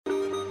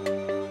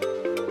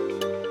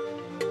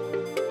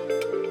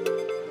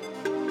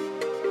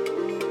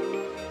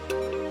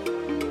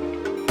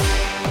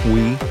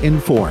we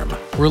inform.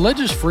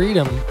 Religious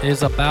freedom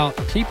is about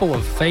people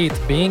of faith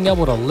being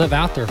able to live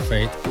out their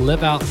faith,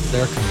 live out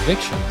their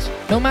convictions,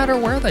 no matter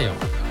where they are.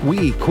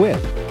 We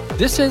equip.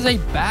 This is a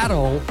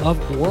battle of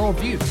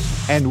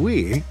worldviews. And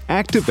we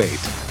activate.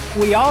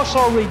 We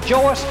also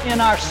rejoice in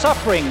our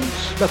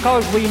sufferings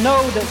because we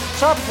know that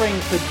suffering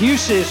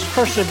produces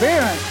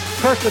perseverance,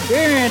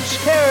 perseverance,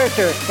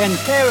 character, and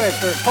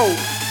character, hope.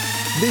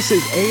 This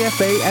is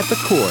AFA at the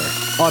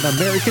Core on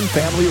American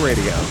Family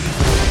Radio.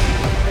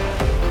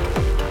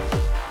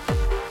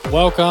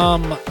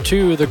 Welcome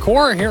to The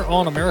Core here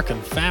on American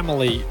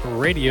Family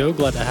Radio.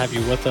 Glad to have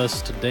you with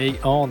us today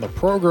on the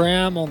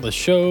program, on the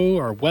show.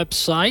 Our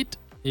website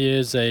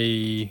is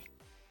a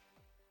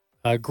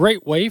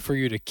great way for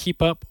you to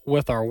keep up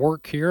with our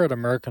work here at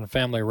American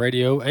Family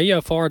Radio.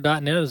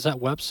 AFR.net is that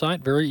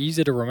website. Very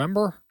easy to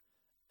remember.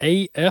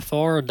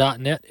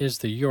 AFR.net is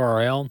the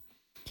URL.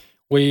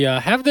 We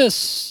have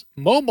this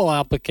mobile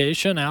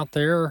application out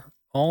there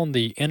on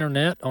the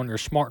internet, on your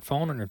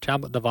smartphone, on your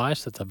tablet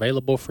device that's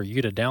available for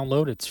you to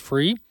download. It's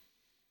free.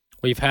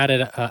 We've had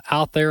it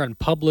out there and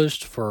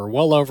published for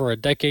well over a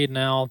decade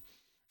now,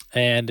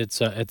 and it's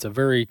a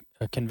very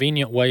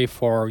convenient way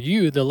for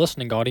you, the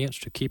listening audience,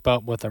 to keep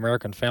up with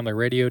American Family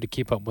Radio, to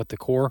keep up with the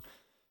Core.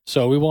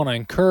 So we want to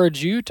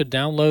encourage you to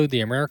download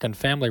the American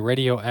Family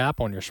Radio app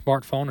on your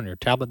smartphone and your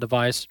tablet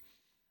device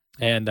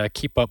and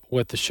keep up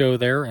with the show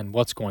there and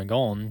what's going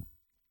on.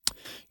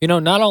 You know,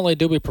 not only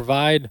do we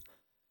provide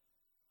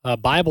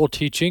Bible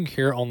teaching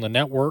here on the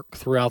network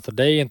throughout the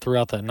day and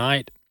throughout the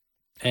night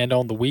and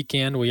on the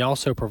weekend, we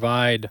also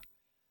provide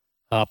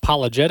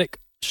apologetic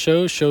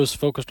shows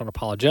focused on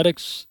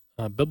apologetics,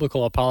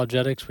 biblical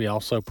apologetics. We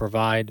also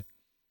provide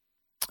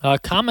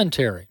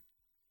commentary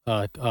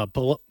and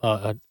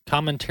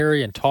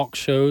talk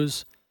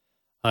shows,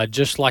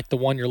 just like the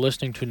one you're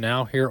listening to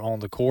now here on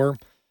the Core.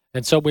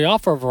 And so we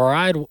offer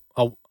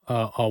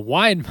a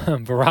wide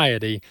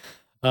variety.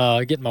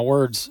 Getting my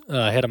words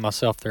ahead of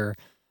myself there.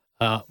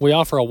 We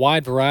offer a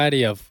wide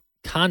variety of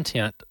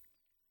content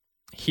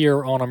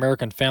here on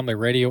American Family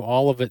Radio.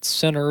 All of it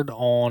centered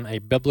on a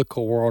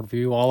biblical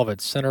worldview. All of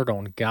it centered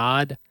on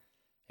God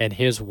and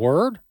His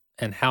Word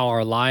and how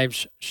our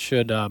lives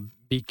should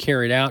be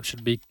carried out,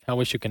 should be how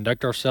we should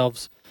conduct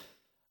ourselves.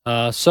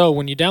 So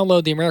when you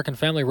download the American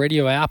Family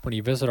Radio app, when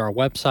you visit our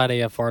website,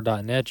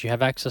 afr.net, you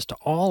have access to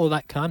all of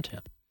that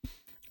content,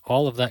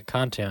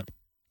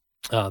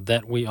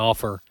 that we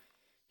offer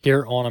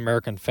here on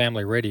American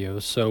Family Radio.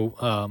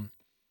 So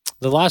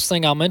the last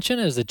thing I'll mention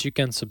is that you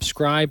can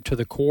subscribe to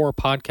the Core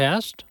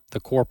Podcast,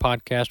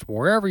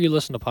 wherever you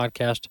listen to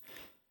podcasts.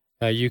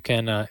 You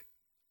can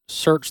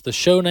search the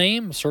show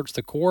name, search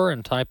the Core,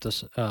 and type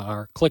this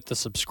or click the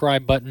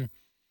subscribe button,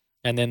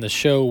 and then the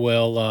show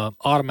will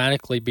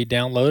automatically be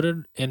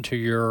downloaded into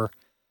your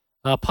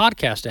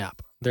podcast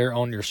app there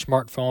on your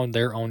smartphone,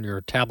 there on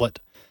your tablet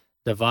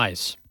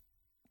device.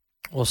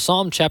 Well,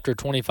 Psalm chapter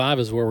 25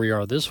 is where we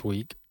are this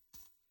week.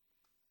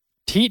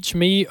 Teach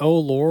me, O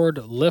Lord,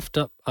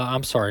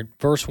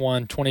 verse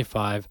 1,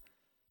 25,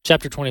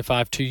 chapter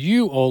 25. To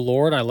you, O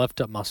Lord, I lift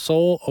up my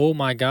soul. O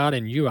my God,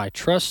 in you I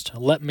trust.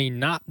 Let me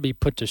not be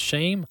put to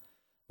shame.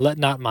 Let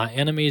not my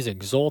enemies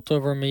exult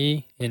over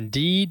me.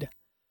 Indeed,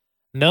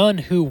 none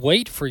who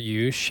wait for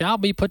you shall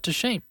be put to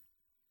shame.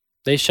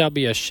 They shall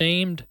be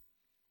ashamed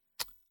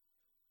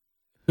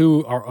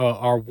who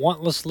are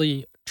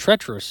wantonly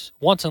treacherous.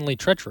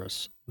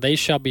 They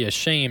shall be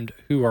ashamed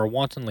who are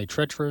wantonly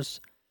treacherous.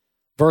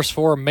 Verse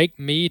 4, make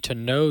me to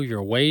know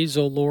your ways,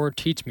 O Lord.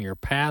 Teach me your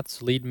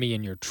paths. Lead me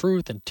in your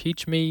truth and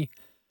teach me.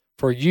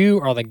 For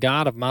you are the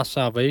God of my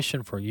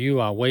salvation. For you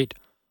I wait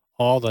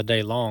all the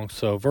day long.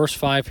 So verse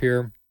 5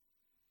 here,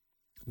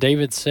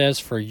 David says,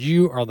 for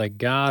you are the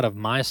God of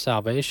my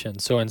salvation.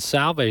 So in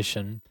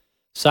salvation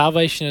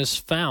is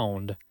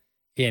found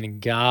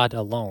in God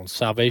alone.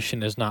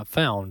 Salvation is not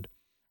found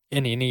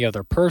in any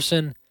other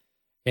person,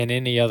 in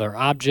any other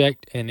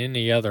object, in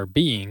any other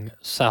being.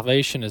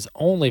 Salvation is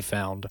only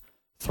found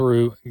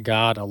through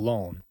God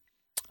alone.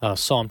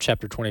 Psalm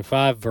chapter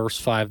 25, verse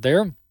 5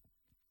 there.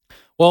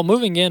 Well,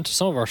 moving into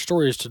some of our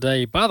stories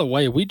today, by the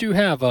way, we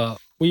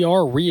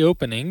are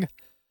reopening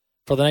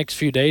for the next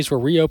few days. We're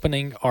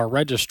reopening our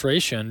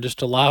registration,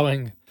 just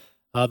allowing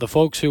the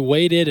folks who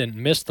waited and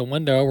missed the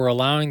window, we're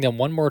allowing them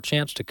one more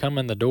chance to come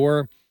in the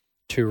door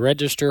to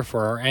register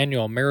for our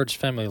annual Marriage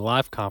Family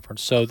Life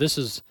Conference. So this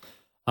is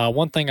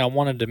one thing I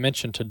wanted to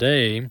mention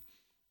today.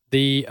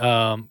 The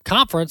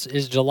conference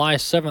is July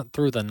 7th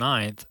through the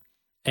 9th,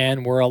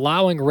 and we're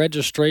allowing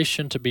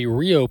registration to be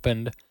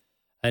reopened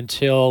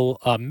until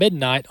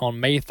midnight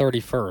on May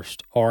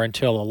 31st, or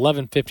until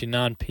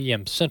 11:59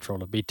 p.m. Central,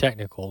 to be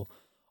technical,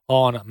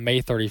 on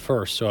May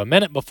 31st. So a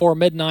minute before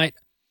midnight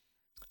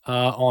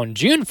on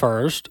June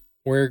 1st,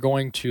 we're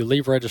going to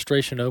leave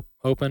registration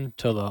open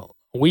till the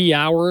wee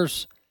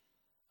hours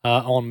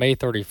on May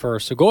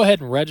 31st. So go ahead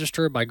and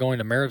register by going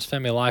to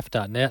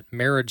marriagefamilylife.net,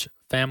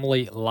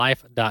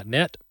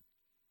 marriagefamilylife.net.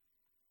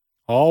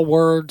 All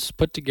words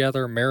put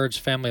together,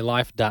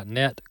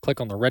 marriagefamilylife.net.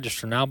 Click on the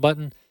Register Now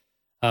button.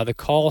 The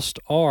costs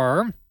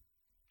are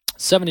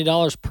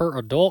 $70 per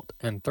adult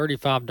and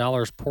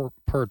 $35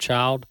 per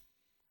child.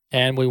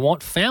 And we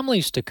want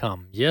families to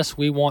come. Yes,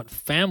 we want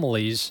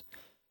families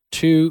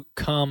to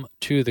come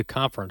to the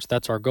conference.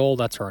 That's our goal,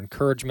 that's our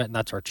encouragement, and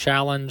that's our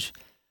challenge.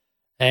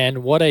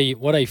 And what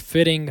a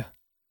fitting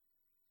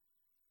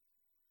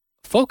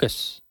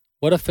focus.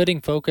 What a fitting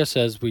focus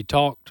as we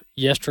talked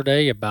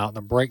yesterday about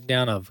the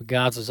breakdown of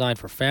God's design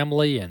for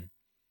family and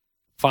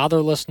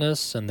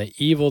fatherlessness and the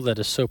evil that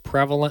is so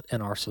prevalent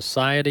in our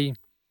society.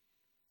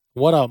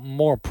 What a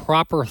more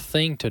proper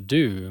thing to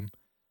do,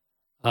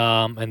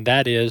 and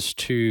that is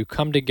to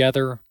come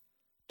together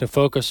to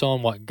focus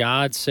on what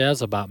God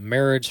says about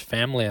marriage,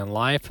 family, and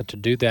life, and to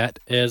do that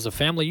as a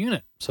family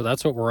unit. So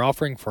that's what we're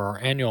offering for our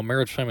annual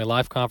Marriage, Family,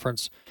 Life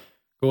Conference.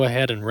 Go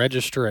ahead and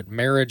register at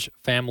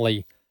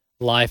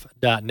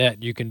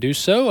marriagefamilylife.net. You can do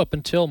so up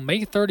until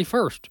May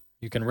 31st.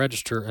 You can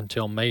register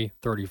until May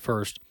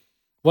 31st.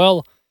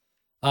 Well,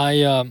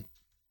 I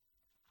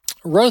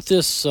wrote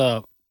this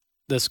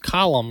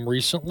column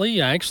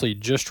recently. I actually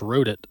just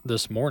wrote it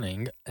this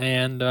morning,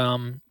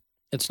 and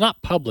it's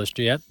not published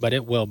yet, but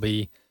it will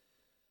be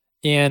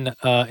in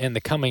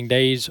the coming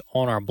days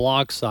on our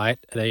blog site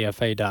at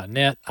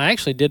afa.net. I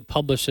actually did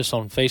publish this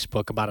on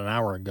Facebook about an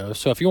hour ago,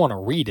 so if you want to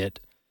read it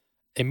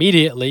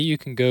immediately, you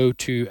can go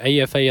to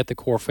AFA at the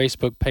Core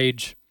Facebook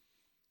page.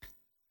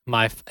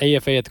 My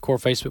AFA at the Core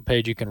Facebook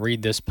page, you can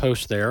read this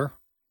post there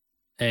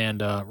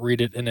and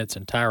read it in its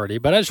entirety.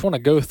 But I just want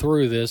to go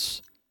through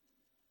this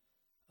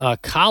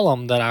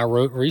column that I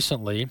wrote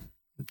recently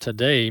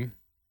today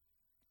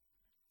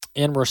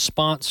in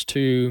response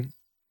to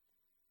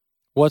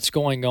what's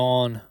going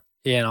on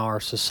in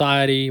our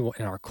society,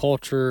 in our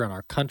culture, in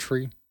our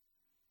country.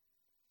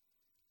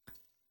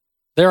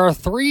 There are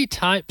three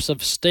types of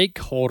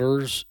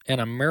stakeholders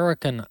in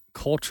American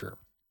culture,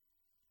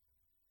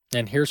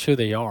 and here's who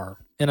they are.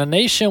 In a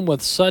nation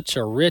with such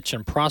a rich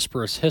and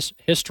prosperous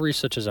history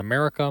such as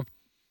America,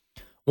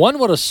 one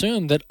would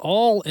assume that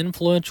all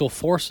influential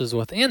forces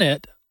within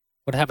it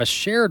would have a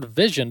shared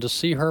vision to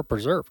see her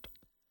preserved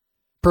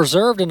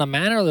in a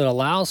manner that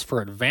allows for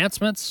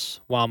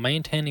advancements while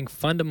maintaining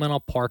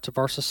fundamental parts of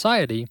our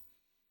society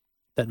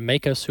that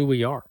make us who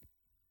we are.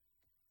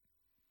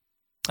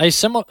 A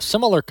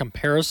similar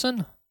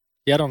comparison,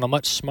 yet on a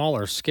much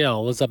smaller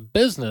scale, is a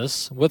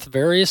business with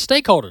various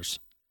stakeholders.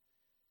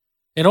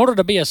 In order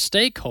to be a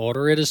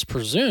stakeholder, it is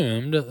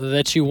presumed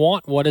that you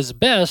want what is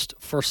best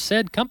for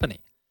said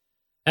company.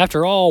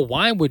 After all,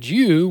 why would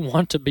you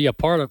want to be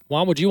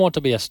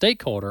a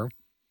stakeholder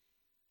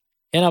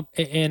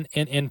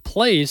in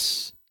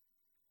place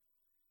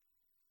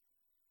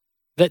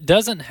that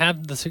doesn't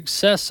have the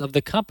success of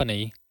the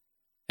company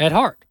at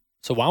heart?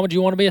 So why would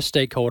you want to be a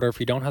stakeholder if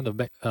you don't have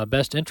the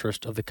best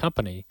interest of the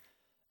company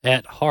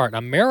at heart?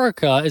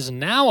 America is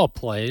now a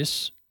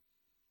place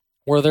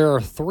where there are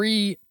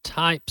three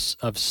types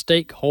of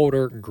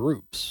stakeholder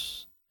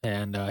groups,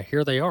 and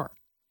here they are.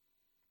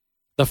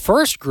 The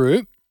first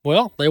group,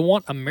 well, they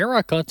want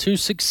America to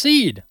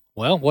succeed.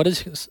 Well, what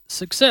is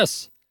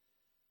success?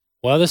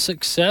 Well, the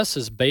success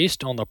is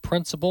based on the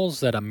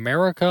principles that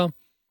America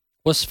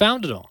was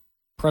founded on.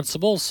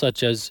 Principles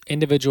such as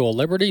individual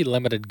liberty,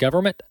 limited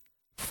government,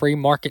 free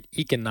market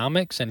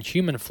economics, and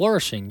human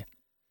flourishing,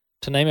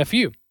 to name a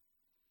few.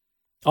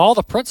 All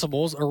the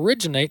principles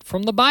originate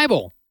from the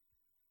Bible.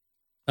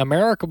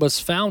 America was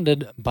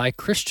founded by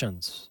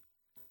Christians.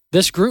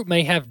 This group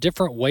may have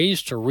different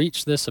ways to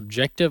reach this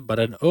objective, but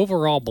an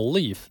overall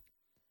belief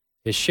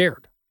is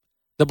shared.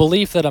 The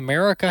belief that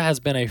America has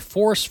been a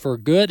force for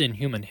good in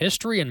human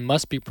history and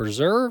must be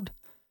preserved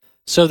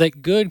so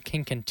that good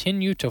can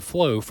continue to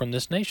flow from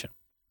this nation.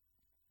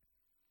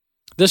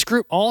 This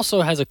group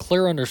also has a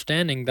clear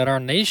understanding that our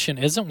nation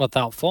isn't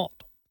without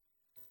fault.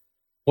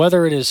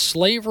 Whether it is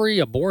slavery,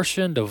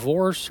 abortion,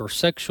 divorce, or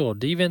sexual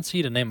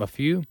deviancy, to name a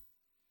few,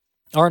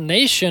 our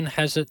nation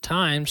has at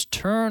times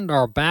turned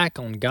our back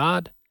on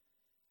God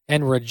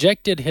and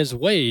rejected His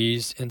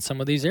ways in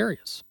some of these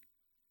areas.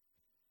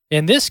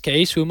 In this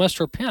case, we must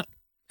repent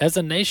as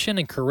a nation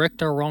and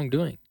correct our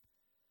wrongdoing.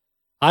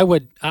 I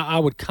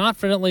would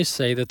confidently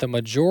say that the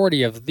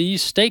majority of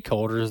these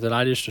stakeholders that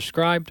I just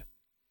described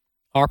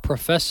are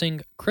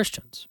professing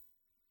Christians.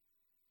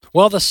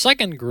 Well, the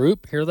second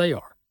group, here they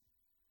are.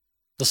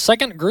 The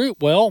second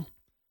group, well,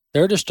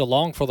 they're just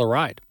along for the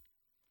ride.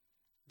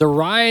 The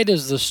ride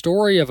is the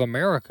story of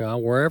America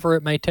wherever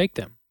it may take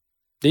them.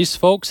 These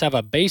folks have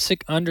a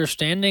basic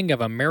understanding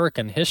of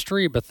American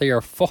history, but they are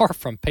far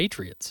from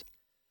patriots.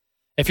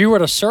 If you were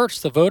to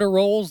search the voter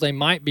rolls, they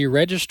might be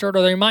registered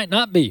or they might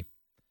not be.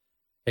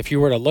 If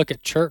you were to look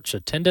at church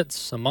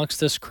attendance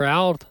amongst this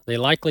crowd, they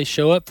likely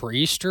show up for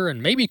Easter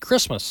and maybe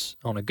Christmas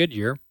on a good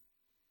year.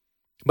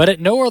 But at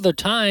no other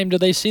time do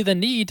they see the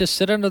need to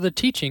sit under the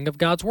teaching of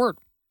God's Word.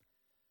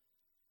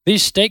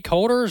 These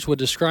stakeholders would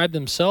describe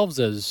themselves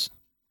as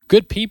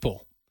good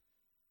people,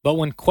 but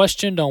when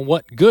questioned on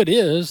what good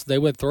is, they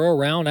would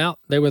throw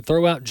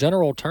out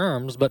general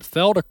terms, but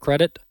fail to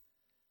credit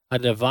a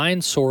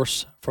divine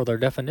source for their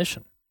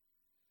definition.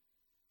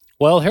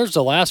 Well, here's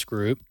the last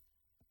group.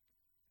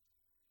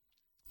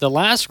 The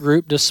last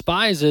group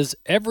despises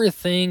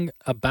everything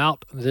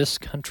about this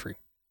country.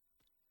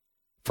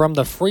 From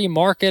the free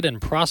market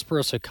and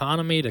prosperous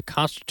economy to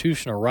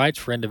constitutional rights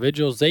for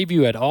individuals, they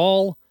view it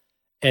all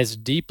as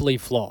deeply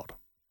flawed.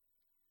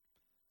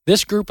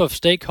 This group of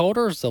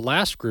stakeholders, the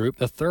last group,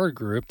 the third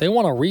group, they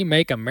want to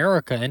remake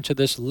America into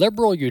this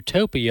liberal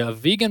utopia of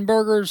vegan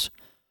burgers,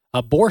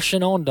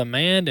 abortion on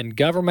demand, and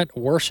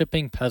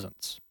government-worshipping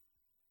peasants.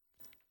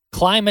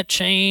 Climate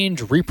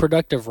change,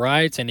 reproductive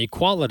rights, and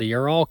equality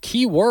are all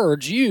key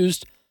words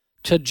used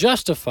to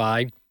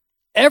justify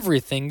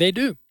everything they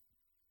do.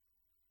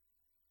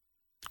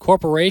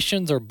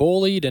 Corporations are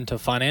bullied into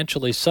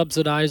financially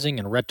subsidizing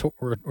and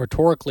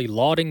rhetorically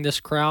lauding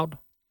this crowd.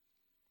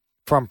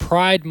 From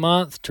Pride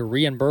Month to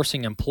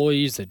reimbursing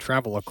employees that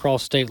travel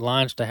across state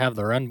lines to have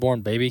their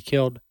unborn baby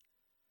killed,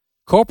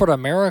 corporate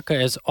America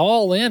is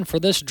all in for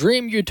this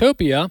dream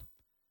utopia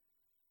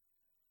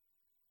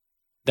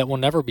that will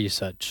never be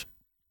such.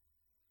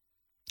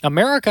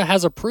 America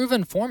has a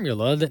proven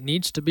formula that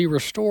needs to be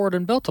restored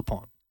and built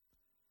upon.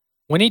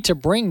 We need to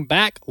bring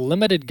back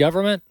limited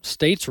government,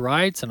 states'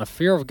 rights, and a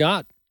fear of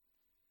God.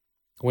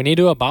 We need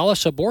to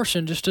abolish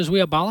abortion just as we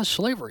abolish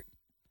slavery.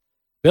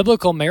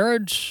 Biblical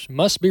marriage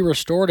must be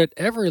restored at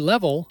every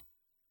level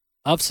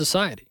of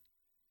society.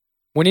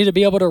 We need to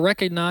be able to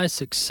recognize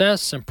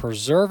success and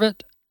preserve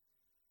it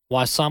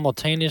while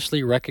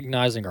simultaneously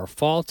recognizing our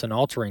faults and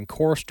altering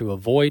course to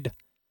avoid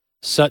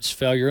such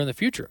failure in the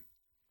future.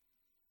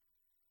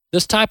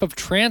 This type of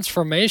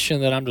transformation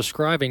that I'm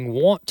describing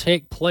won't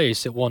take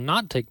place. It will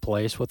not take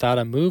place without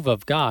a move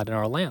of God in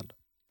our land.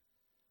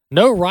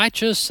 No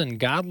righteous and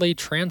godly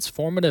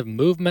transformative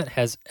movement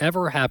has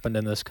ever happened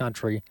in this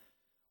country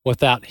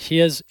without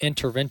His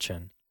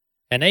intervention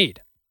and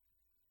aid.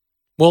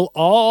 Will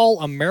all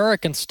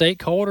American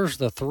stakeholders,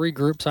 the three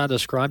groups I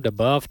described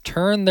above,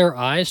 turn their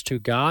eyes to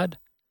God,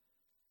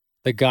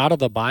 the God of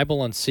the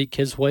Bible, and seek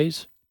His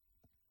ways?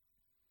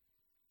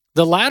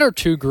 The latter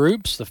two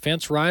groups, the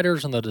fence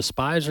riders and the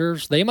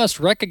despisers, they must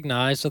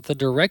recognize that the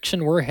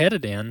direction we're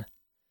headed in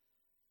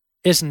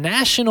is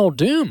national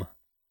doom.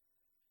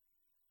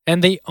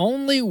 And the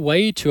only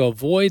way to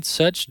avoid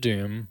such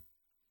doom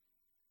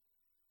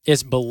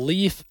is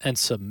belief and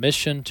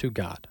submission to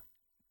God.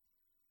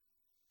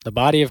 The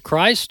body of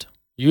Christ,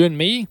 you and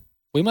me,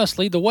 we must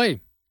lead the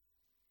way.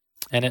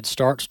 And it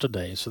starts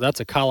today. So that's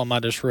a column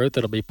I just wrote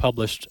that'll be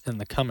published in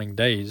the coming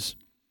days.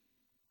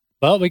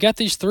 But we got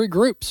these three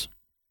groups.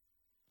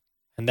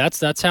 And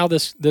that's how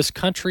this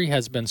country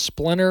has been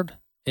splintered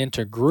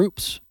into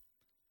groups.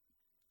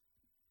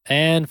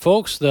 And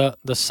folks, the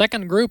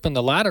second group and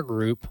the latter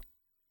group,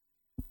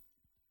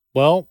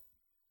 well,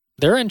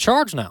 they're in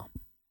charge now.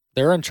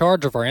 They're in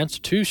charge of our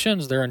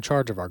institutions. They're in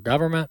charge of our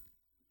government.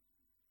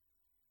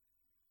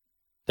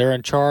 They're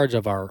in charge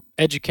of our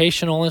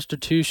educational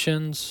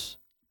institutions,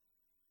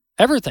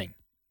 everything.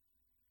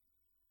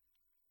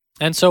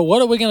 And so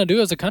what are we going to do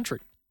as a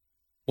country?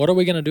 What are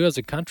we going to do as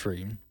a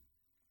country?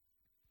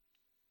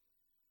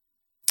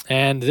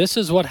 And this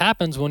is what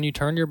happens when you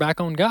turn your back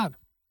on God.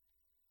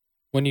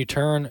 When you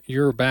turn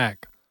your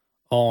back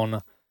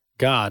on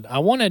God. I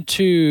wanted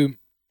to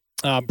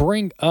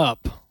bring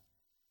up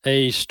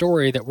a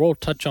story that we'll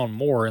touch on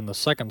more in the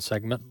second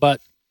segment.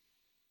 But,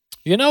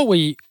 you know,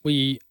 we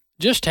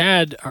just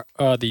had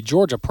the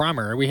Georgia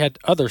primary. We had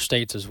other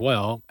states as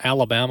well,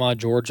 Alabama,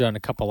 Georgia, and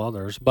a couple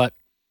others. But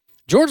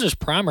Georgia's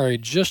primary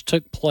just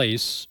took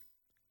place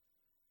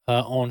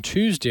on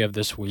Tuesday of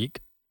this week.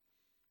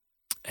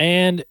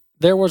 And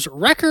there was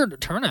record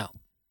turnout,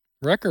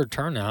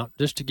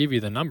 just to give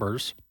you the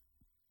numbers.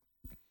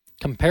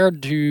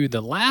 Compared to the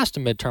last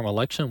midterm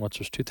election, which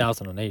was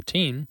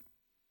 2018,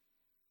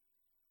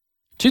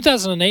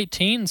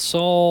 2018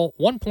 saw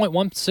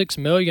 1.16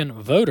 million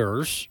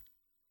voters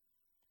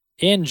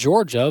in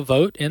Georgia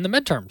vote in the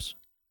midterms.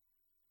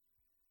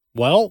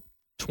 Well,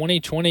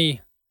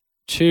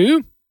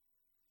 2022,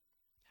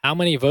 how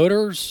many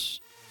voters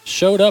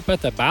showed up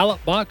at the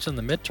ballot box in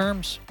the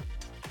midterms?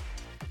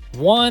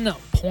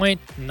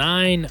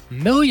 1.9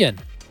 million.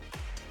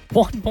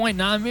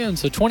 1.9 million.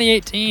 So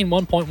 2018,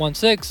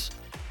 1.16.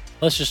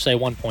 Let's just say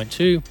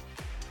 1.2.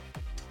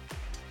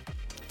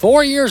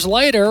 4 years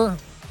later,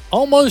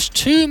 almost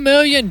 2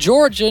 million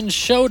Georgians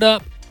showed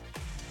up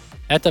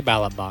at the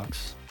ballot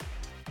box.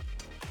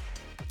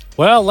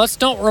 Well, let's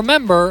don't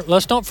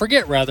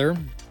forget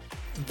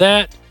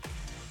that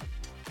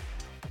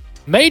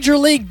Major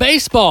League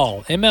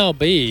Baseball,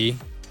 MLB,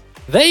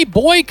 they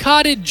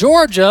boycotted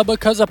Georgia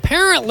because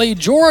apparently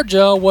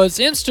Georgia was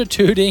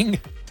instituting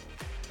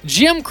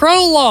Jim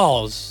Crow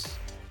laws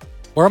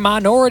where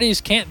minorities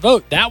can't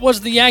vote. That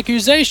was the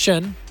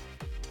accusation.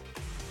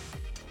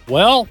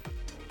 Well,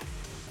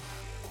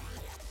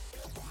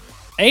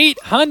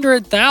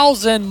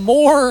 800,000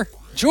 more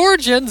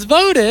Georgians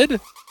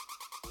voted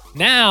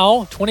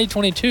now,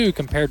 2022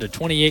 compared to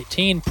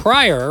 2018,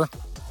 prior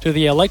to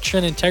the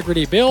election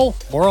integrity bill.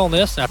 More on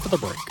this after the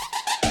break.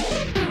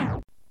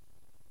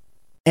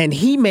 And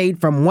he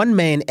made from one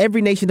man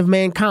every nation of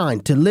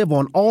mankind to live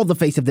on all the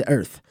face of the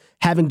earth,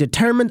 having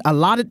determined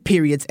allotted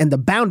periods and the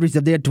boundaries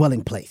of their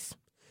dwelling place.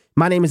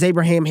 My name is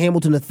Abraham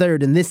Hamilton III,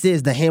 and this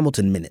is the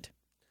Hamilton Minute.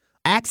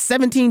 Acts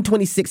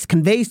 17:26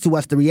 conveys to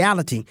us the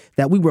reality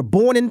that we were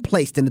born and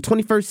placed in the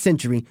 21st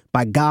century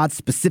by God's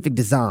specific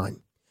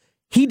design.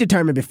 He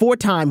determined before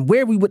time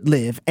where we would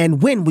live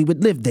and when we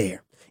would live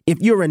there. If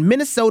you're in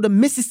Minnesota,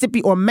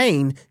 Mississippi, or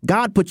Maine,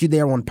 God put you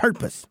there on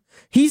purpose.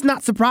 He's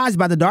not surprised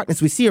by the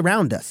darkness we see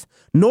around us,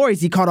 nor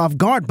is he caught off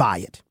guard by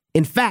it.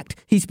 In fact,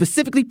 he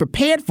specifically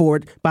prepared for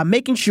it by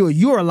making sure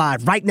you're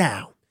alive right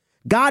now.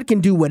 God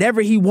can do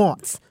whatever he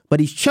wants, but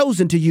he's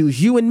chosen to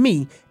use you and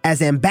me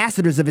as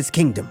ambassadors of his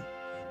kingdom.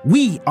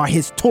 We are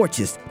his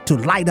torches to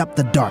light up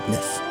the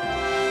darkness.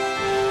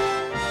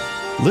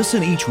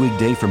 Listen each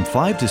weekday from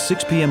 5 to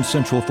 6 p.m.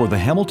 Central for the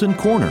Hamilton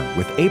Corner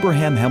with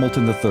Abraham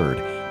Hamilton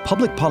III,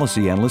 Public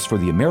Policy Analyst for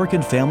the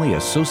American Family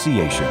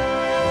Association.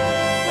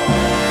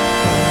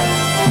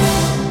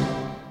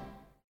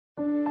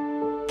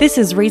 This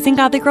is Raising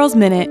Godly Girls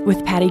Minute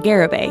with Patty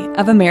Garibay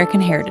of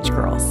American Heritage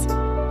Girls.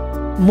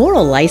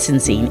 Moral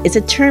licensing is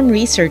a term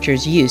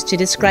researchers use to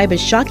describe a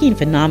shocking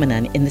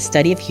phenomenon in the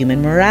study of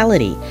human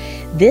morality.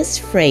 This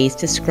phrase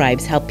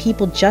describes how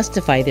people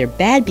justify their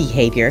bad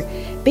behavior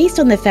based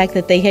on the fact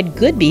that they had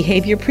good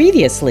behavior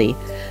previously.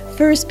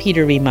 1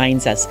 Peter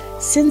reminds us,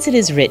 since it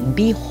is written,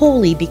 "Be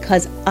holy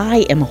because I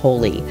am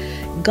holy."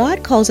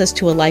 God calls us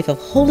to a life of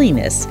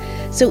holiness.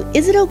 So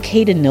is it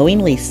okay to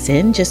knowingly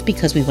sin just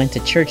because we went to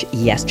church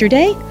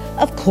yesterday?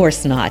 Of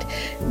course not.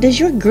 Does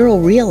your girl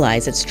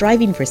realize that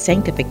striving for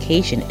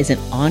sanctification is an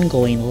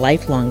ongoing,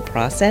 lifelong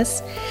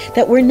process?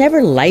 That we're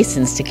never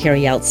licensed to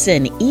carry out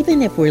sin,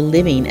 even if we're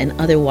living an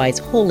otherwise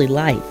holy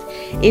life?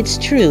 It's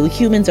true,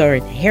 humans are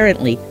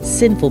inherently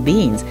sinful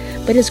beings,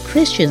 but as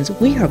Christians,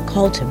 we are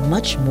called to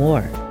much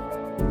more.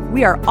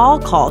 We are all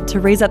called to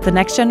raise up the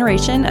next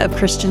generation of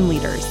Christian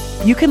leaders.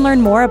 You can learn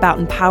more about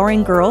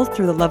empowering girls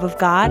through the love of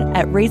God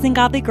at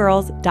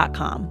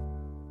raisinggodlygirls.com.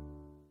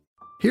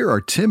 Here are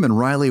Tim and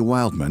Riley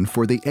Wildman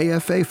for the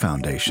AFA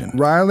Foundation.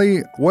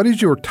 Riley, what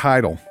is your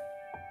title?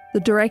 The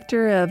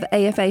director of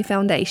AFA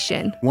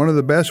Foundation. One of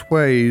the best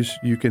ways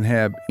you can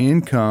have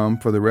income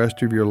for the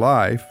rest of your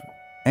life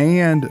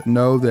and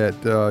know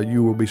that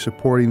you will be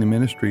supporting the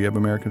ministry of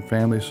American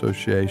Family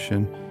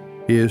Association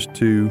is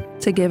to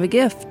give a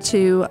gift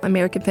to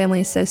American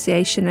Family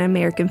Association and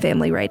American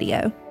Family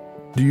Radio.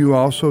 Do you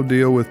also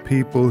deal with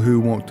people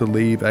who want to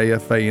leave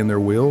AFA in their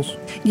wills?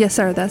 Yes,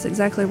 sir. That's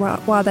exactly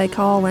why they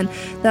call, and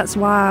that's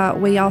why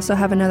we also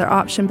have another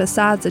option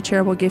besides the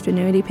charitable gift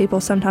annuity.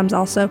 People sometimes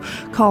also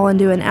call and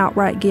do an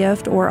outright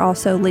gift or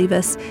also leave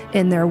us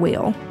in their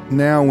will.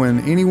 Now,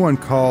 when anyone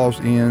calls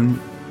in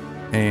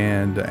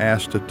and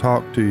asks to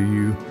talk to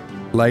you,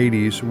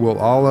 ladies, will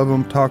all of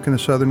them talk in a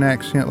Southern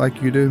accent like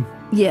you do?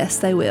 Yes,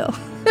 they will.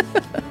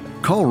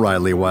 Call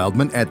Riley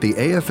Wildman at the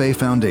AFA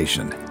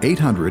Foundation,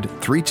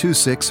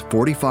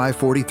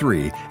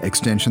 800-326-4543,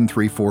 extension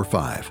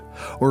 345,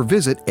 or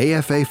visit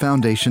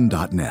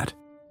afafoundation.net.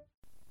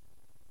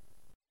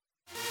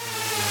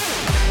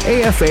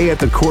 AFA at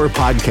the Core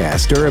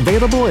podcast are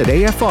available at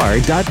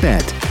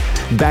afr.net.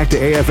 Back to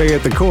AFA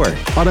at the Core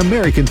on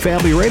American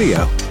Family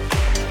Radio.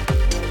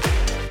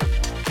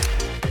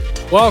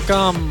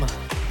 Welcome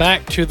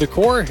back to the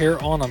Core here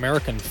on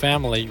American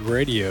Family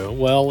Radio.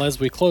 Well, as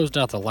we closed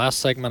out the last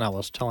segment, I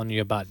was telling you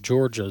about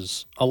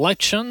Georgia's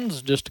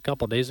elections just a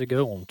couple of days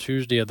ago on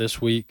Tuesday of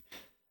this week,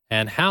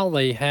 and how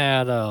they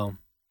had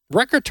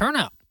record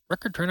turnout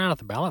at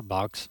the ballot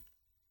box.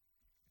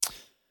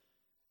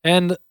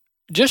 And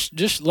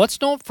just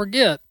let's not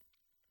forget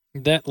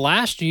that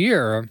last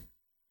year,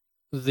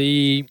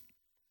 the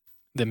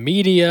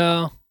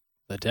media,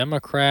 the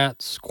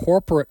Democrats,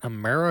 corporate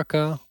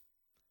America,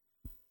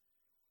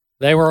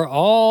 they were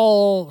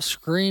all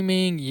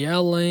screaming,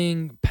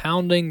 yelling,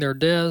 pounding their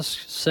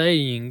desks,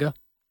 saying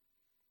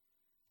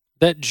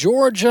that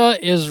Georgia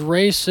is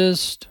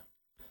racist,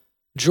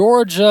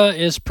 Georgia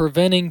is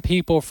preventing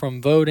people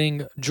from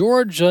voting,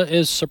 Georgia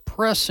is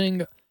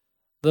suppressing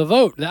the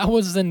vote. That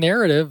was the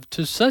narrative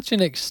to such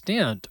an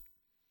extent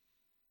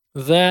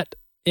that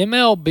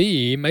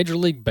MLB, Major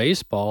League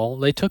Baseball,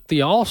 they took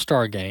the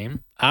All-Star game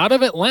out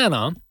of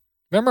Atlanta.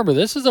 Remember,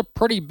 this is a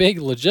pretty big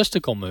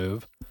logistical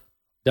move.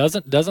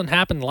 Doesn't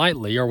happen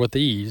lightly or with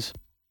ease.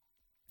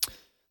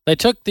 They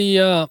took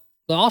the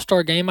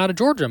All-Star game out of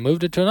Georgia,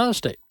 moved it to another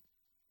state.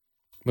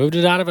 Moved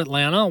it out of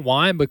Atlanta.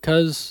 Why?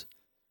 Because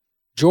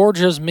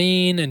Georgia's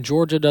mean and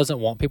Georgia doesn't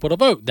want people to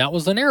vote. That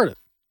was the narrative.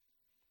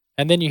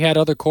 And then you had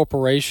other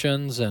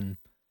corporations and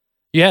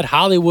you had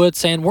Hollywood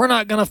saying, we're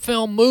not going to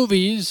film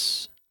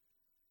movies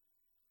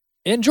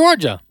in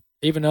Georgia,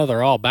 even though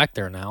they're all back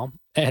there now.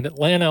 And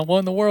Atlanta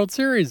won the World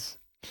Series.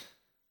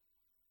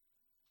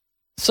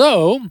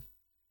 So,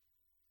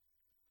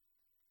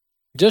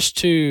 just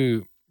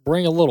to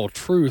bring a little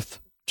truth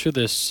to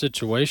this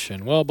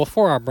situation, well,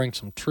 before I bring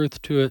some truth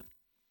to it,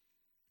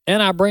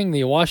 and I bring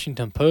the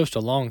Washington Post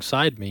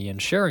alongside me in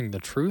sharing the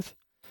truth,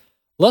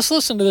 Let's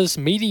listen to this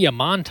media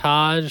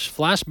montage,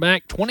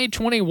 flashback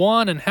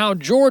 2021, and how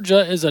Georgia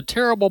is a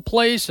terrible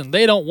place and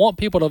they don't want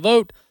people to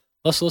vote.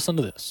 Let's listen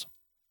to this.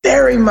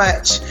 Very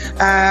much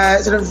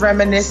sort of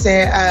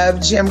reminiscent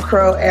of Jim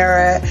Crow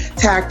era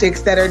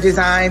tactics that are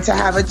designed to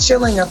have a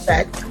chilling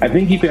effect. I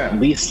think you can at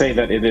least say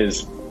that it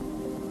is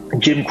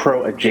Jim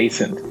Crow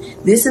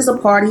adjacent. This is a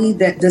party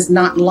that does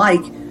not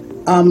like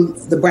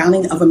the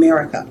browning of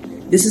America.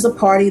 This is a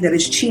party that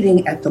is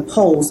cheating at the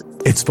polls.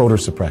 It's voter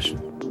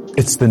suppression.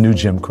 It's the new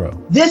Jim Crow.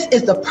 This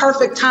is the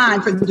perfect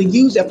time for them to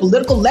use their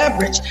political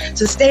leverage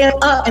to stand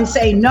up and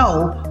say,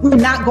 no, we're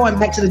not going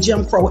back to the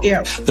Jim Crow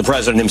era. The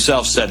president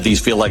himself said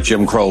these feel like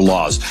Jim Crow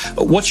laws.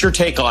 What's your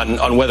take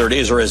on whether it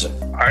is or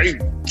isn't? I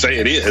say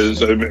it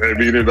is. I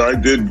mean, I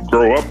did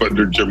grow up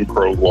under Jim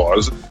Crow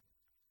laws.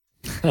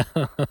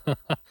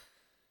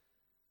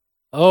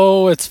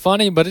 Oh, it's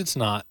funny, but it's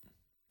not.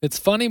 It's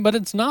funny, but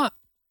it's not.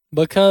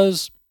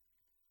 Because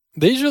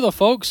these are the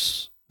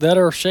folks that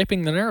are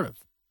shaping the narrative.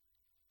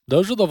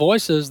 Those are the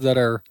voices that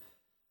are,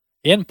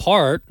 in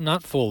part,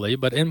 not fully,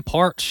 but in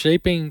part,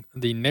 shaping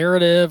the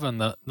narrative and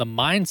the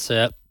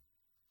mindset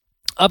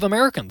of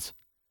Americans.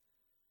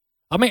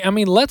 I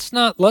mean, let's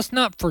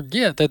not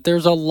forget that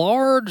there's a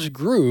large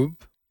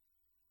group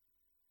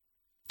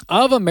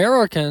of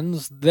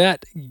Americans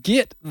that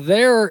get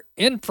their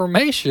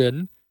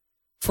information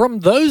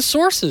from those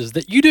sources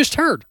that you just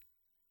heard.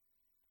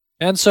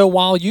 And so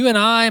while you and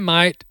I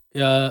might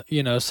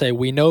say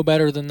we know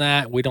better than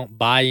that, we don't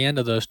buy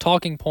into those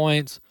talking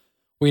points,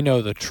 we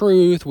know the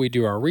truth, we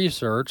do our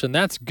research, and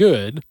that's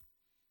good.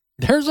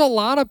 There's a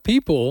lot of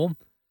people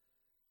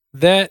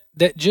that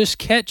just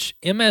catch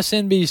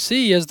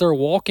MSNBC as they're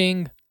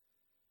walking,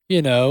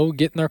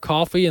 getting their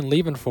coffee and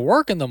leaving for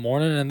work in the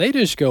morning, and they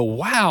just go,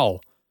 wow,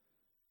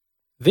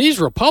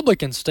 these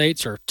Republican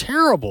states are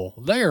terrible.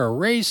 They are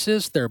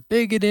racist, they're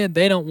bigoted,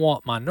 they don't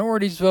want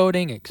minorities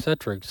voting,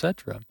 etc.,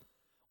 etc.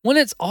 When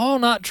it's all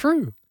not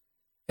true.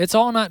 It's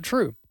all not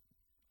true.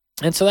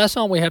 And so that's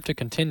why we have to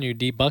continue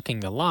debunking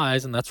the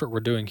lies, and that's what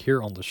we're doing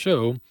here on the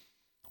show.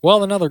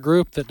 Well, another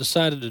group that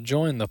decided to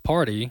join the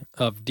party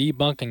of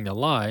debunking the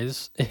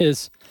lies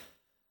is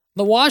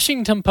the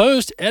Washington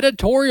Post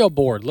editorial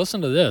board.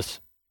 Listen to this.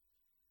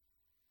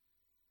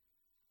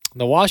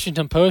 The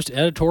Washington Post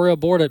editorial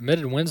board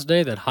admitted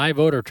Wednesday that high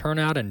voter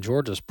turnout in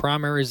Georgia's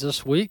primaries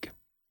this week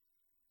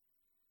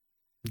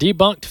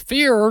debunked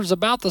fears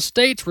about the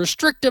state's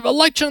restrictive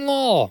election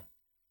law.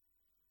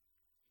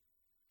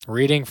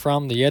 Reading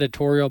from the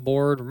editorial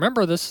board,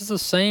 remember, this is the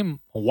same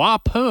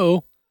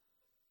WAPO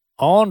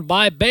owned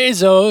by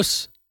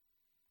Bezos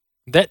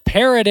that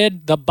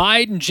parroted the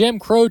Biden Jim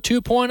Crow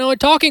 2.0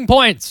 talking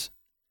points.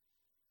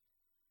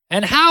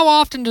 And how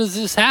often does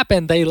this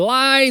happen? They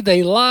lie,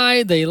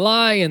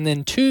 and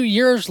then 2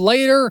 years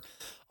later,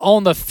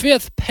 on the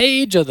 5th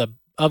page of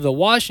the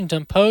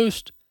Washington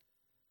Post,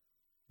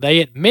 they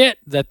admit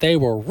that they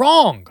were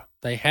wrong.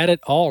 They had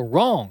it all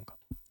wrong.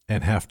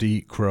 And have to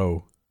eat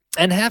crow.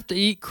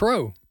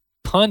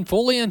 Pun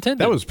fully intended.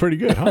 That was pretty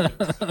good, huh?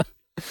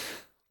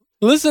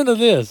 Listen to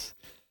this.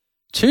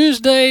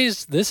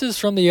 Tuesdays, this is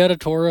from the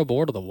editorial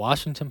board of the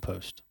Washington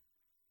Post.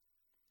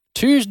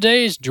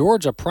 Tuesday's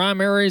Georgia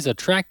primaries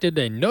attracted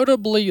a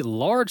notably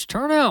large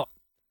turnout,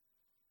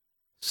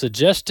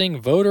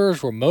 suggesting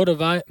voters were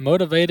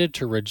motivated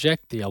to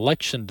reject the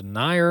election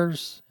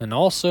deniers and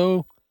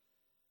also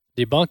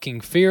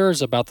debunking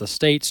fears about the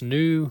state's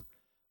new,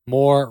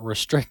 more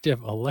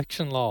restrictive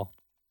election law,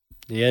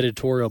 the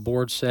editorial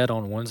board said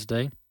on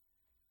Wednesday.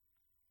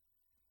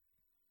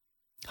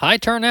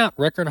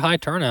 Record high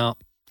turnout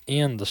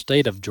in the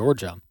state of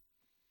Georgia.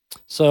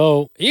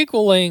 So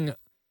equaling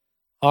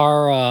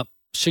our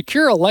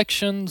secure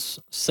elections,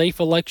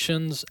 safe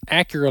elections,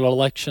 accurate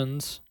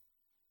elections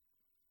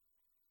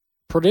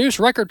produce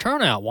record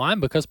turnout. Why?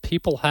 Because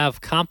people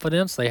have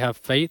confidence, they have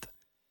faith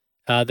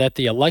that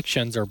the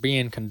elections are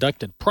being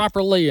conducted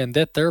properly and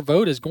that their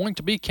vote is going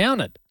to be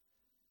counted.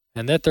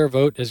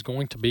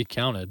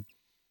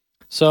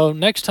 So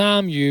next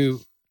time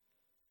you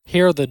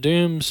hear the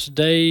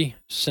doomsday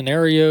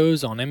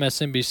scenarios on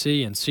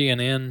MSNBC and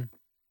CNN,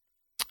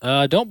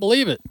 don't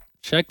believe it.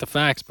 Check the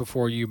facts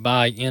before you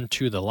buy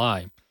into the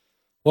lie.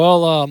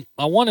 Well,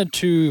 I wanted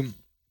to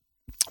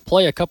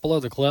play a couple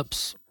other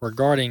clips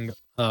regarding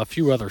a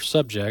few other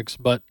subjects,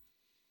 but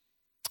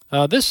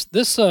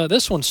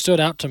this one stood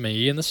out to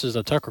me, and this is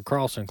a Tucker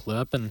Carlson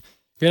clip. And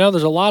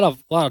there's a lot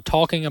of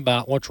talking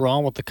about what's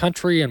wrong with the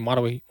country and why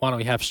do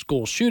we have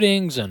school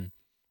shootings and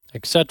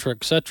et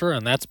cetera,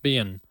 and that's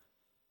being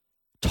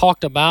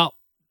talked about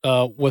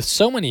with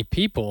so many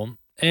people.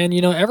 And,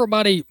 a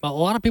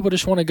lot of people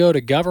just want to go to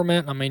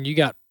government. I mean, you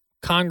got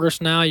Congress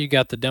now, you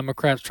got the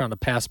Democrats trying to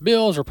pass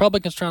bills,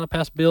 Republicans trying to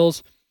pass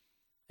bills.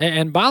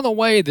 And by the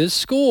way, this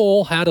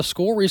school had a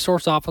school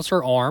resource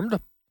officer armed.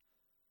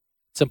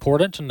 It's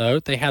important to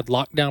note they had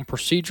lockdown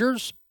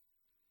procedures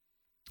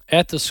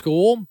at the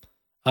school.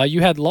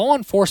 You had law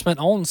enforcement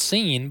on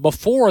scene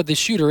before the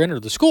shooter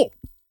entered the school.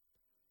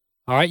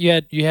 All right,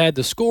 you had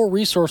the school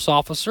resource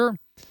officer.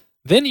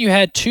 Then you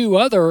had two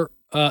other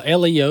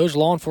LEOs,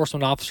 law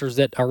enforcement officers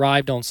that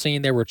arrived on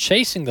scene. They were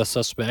chasing the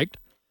suspect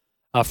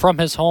from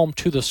his home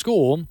to the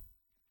school.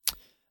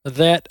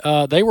 That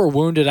they were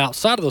wounded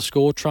outside of the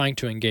school trying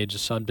to engage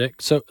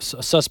the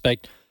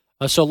suspect.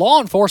 So law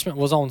enforcement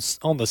was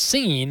on the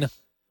scene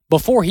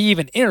before he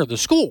even entered the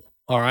school.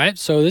 All right,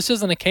 so this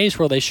isn't a case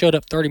where they showed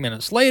up 30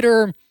 minutes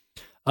later.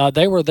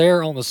 They were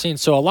there on the scene.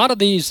 So a lot of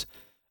these,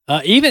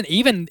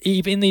 even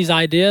these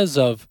ideas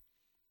of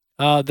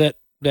that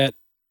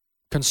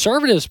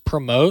conservatives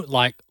promote,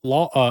 like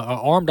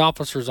armed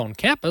officers on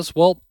campus.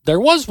 Well, there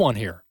was one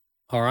here.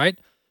 All right.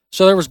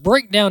 So there was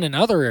breakdown in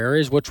other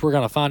areas, which we're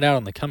going to find out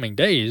in the coming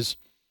days,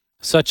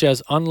 such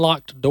as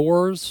unlocked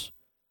doors,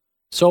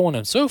 so on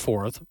and so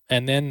forth.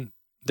 And then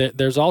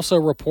there's also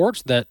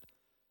reports that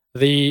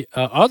the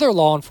other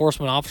law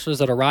enforcement officers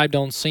that arrived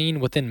on scene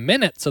within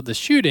minutes of the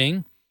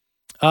shooting,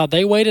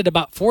 they waited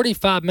about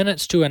 45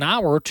 minutes to an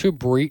hour to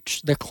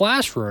breach the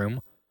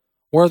classroom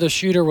where the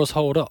shooter was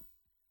holed up.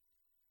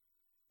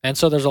 And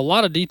so there's a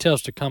lot of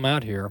details to come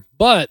out here.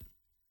 But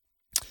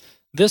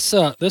this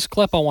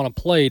clip I want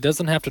to play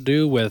doesn't have to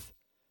do with,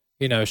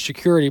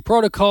 security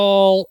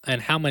protocol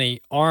and how many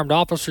armed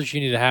officers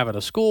you need to have at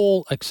a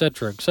school, et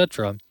cetera, et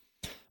cetera.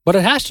 But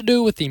it has to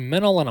do with the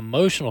mental and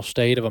emotional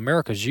state of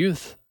America's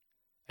youth.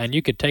 And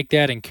you could take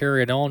that and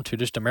carry it on to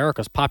just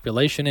America's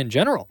population in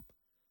general.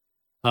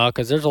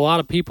 Because there's a lot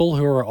of people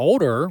who are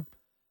older,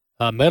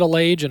 middle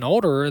age and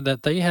older,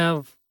 that they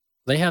have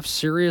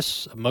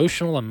serious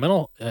emotional and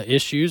mental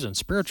issues and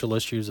spiritual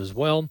issues as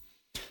well.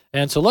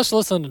 And so let's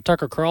listen to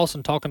Tucker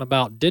Carlson talking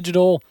about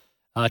digital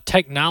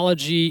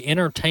technology,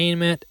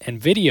 entertainment, and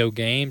video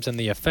games and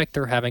the effect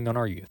they're having on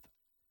our youth.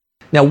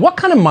 Now, what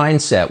kind of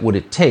mindset would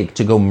it take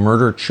to go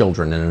murder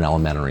children in an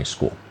elementary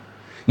school?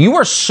 You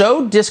are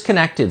so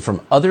disconnected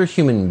from other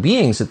human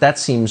beings that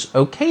seems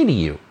okay to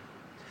you.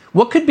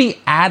 What could be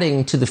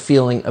adding to the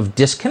feeling of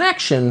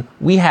disconnection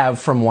we have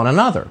from one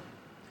another?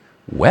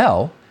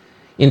 Well,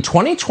 in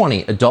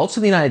 2020, adults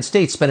in the United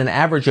States spent an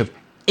average of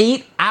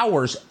 8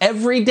 hours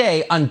every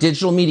day on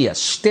digital media,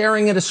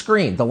 staring at a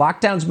screen. The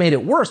lockdowns made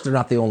it worse. They're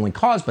not the only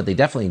cause, but they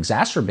definitely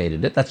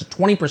exacerbated it. That's a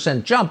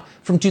 20% jump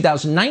from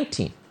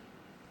 2019.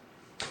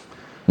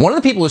 One of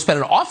the people who spent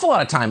an awful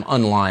lot of time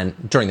online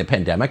during the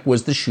pandemic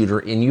was the shooter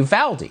in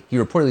Uvalde. He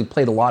reportedly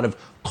played a lot of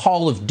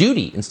Call of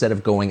Duty instead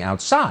of going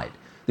outside.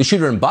 The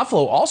shooter in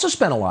Buffalo also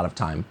spent a lot of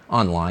time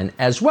online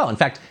as well. In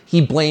fact,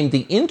 he blamed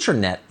the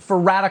internet for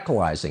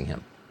radicalizing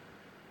him.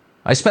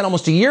 I spent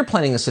almost a year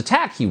planning this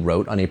attack, he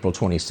wrote on April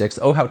 26th.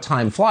 Oh, how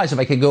time flies. If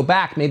I could go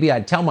back, maybe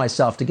I'd tell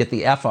myself to get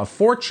the F off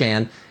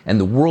 4chan and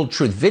the World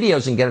Truth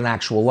videos and get an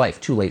actual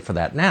life. Too late for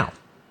that now.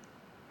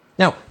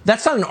 Now,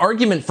 that's not an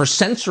argument for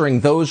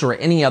censoring those or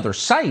any other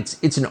sites.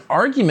 It's an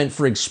argument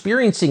for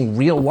experiencing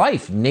real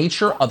life,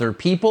 nature, other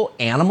people,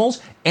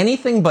 animals,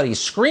 anything but a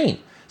screen.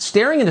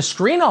 Staring at a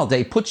screen all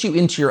day puts you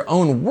into your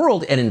own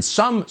world, and in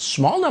some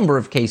small number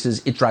of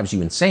cases, it drives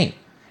you insane.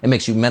 It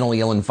makes you mentally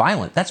ill and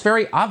violent. That's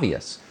very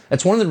obvious.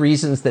 That's one of the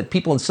reasons that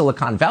people in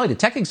Silicon Valley, the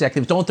tech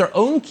executives, don't want their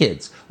own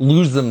kids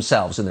lose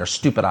themselves in their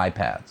stupid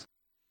iPads.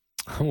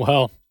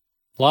 Well,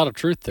 a lot of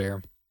truth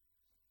there.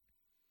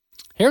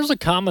 Here's a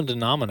common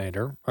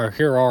denominator, or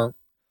here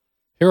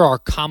are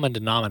common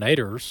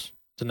denominators,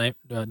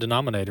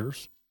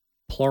 denominators,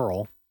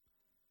 plural.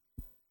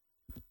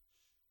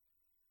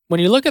 When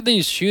you look at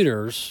these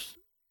shooters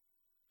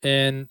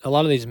and a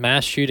lot of these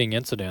mass shooting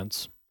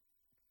incidents,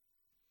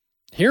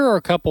 here are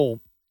a couple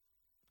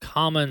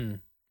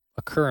common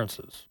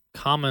occurrences,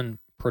 common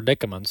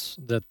predicaments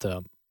that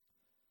the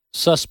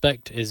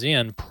suspect is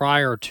in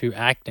prior to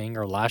acting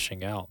or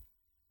lashing out.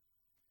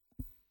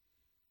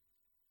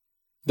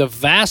 The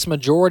vast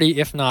majority,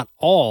 if not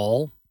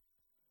all,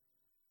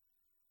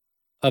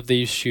 of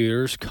these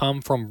shooters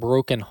come from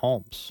broken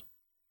homes.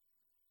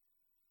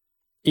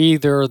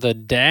 Either the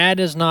dad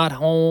is not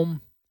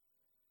home,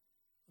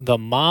 the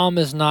mom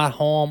is not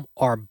home,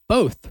 or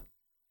both.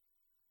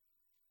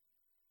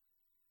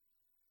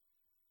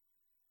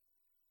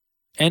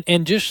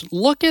 And just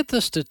look at the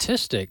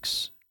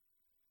statistics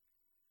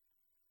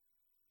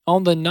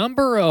on the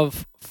number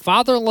of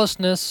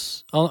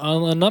fatherlessness,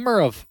 on the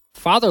number of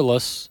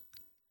fatherless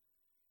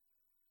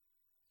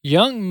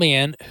young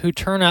men who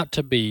turn out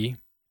to be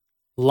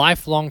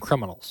lifelong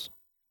criminals.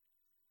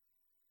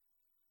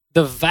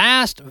 The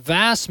vast,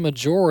 vast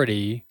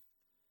majority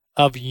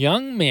of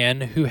young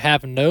men who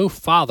have no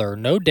father,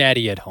 no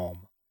daddy at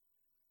home,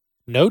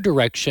 no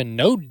direction,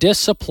 no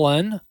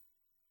discipline,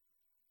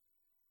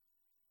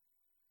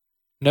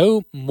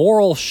 no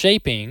moral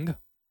shaping,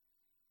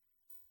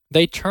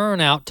 they turn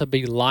out to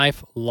be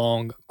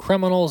lifelong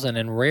criminals, and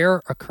in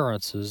rare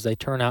occurrences, they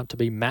turn out to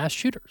be mass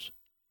shooters.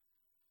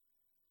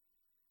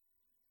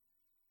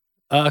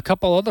 A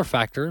couple other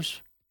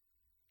factors.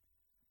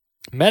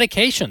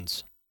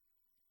 Medications.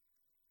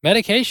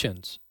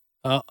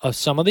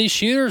 Some of these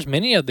shooters,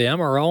 many of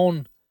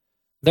them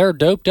they're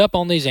doped up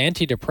on these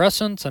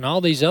antidepressants and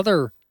all these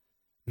other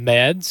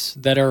meds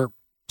that are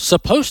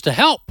supposed to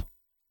help.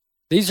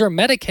 These are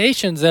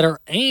medications that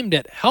are aimed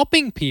at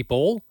helping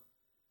people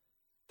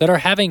that are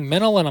having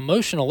mental and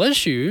emotional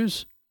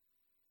issues,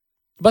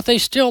 but they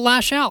still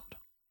lash out.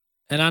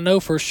 And I know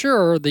for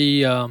sure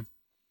the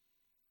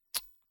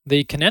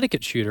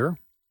Connecticut shooter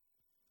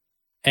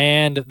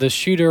and the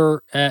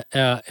shooter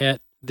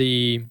at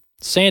the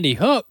Sandy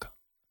Hook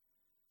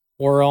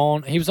he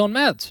was on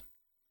meds.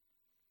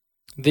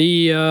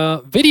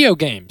 The video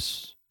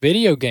games,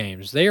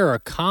 they are a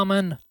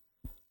common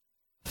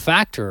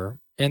factor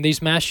in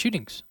these mass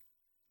shootings.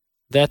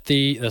 That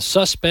the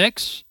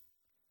suspects,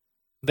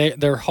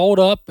 they're holed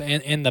up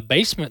in the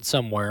basement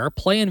somewhere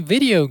playing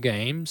video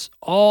games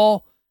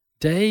all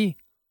day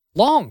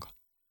long.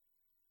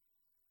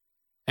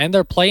 And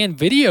they're playing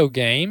video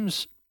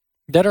games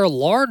that are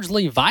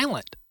largely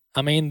violent.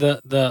 I mean,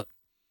 the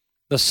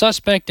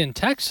suspect in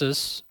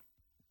Texas,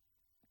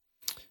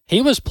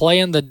 he was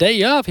playing the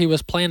day of, he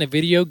was playing a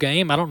video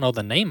game. I don't know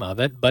the name of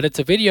it, but it's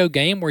a video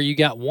game where you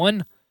got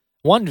one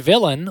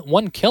villain,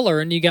 one killer,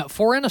 and you got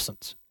 4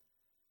 innocents.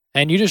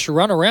 And you just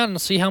run around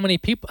and see how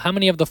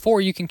many of the 4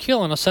 you can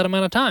kill in a set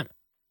amount of time.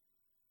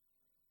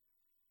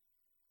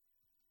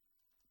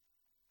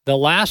 The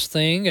last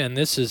thing, and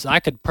I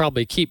could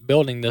probably keep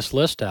building this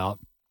list out.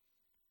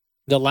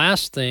 The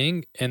last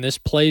thing, and this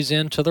plays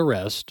into the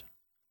rest,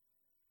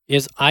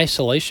 is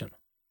isolation.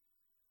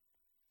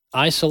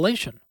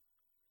 Isolation.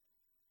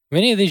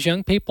 Many of these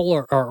young people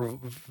are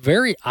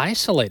very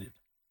isolated.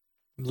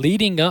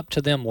 Leading up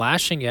to them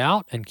lashing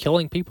out and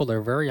killing people,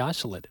 they're very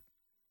isolated.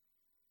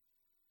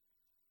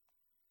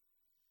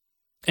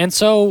 And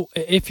so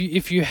if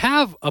you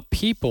have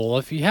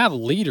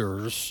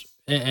leaders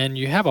and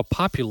you have a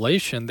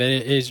population that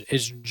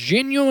is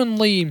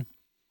genuinely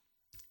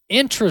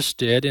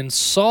interested in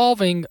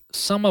solving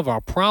some of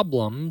our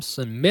problems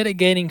and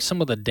mitigating some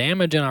of the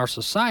damage in our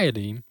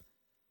society,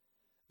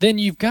 then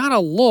you've got to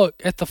look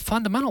at the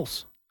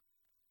fundamentals.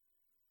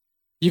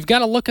 You've got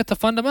to look at the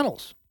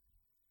fundamentals.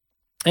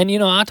 And,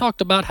 I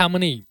talked about how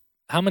many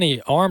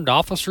armed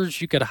officers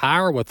you could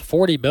hire with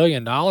 $40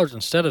 billion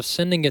instead of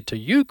sending it to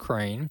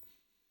Ukraine.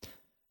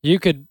 You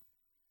could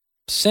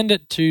send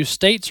it to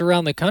states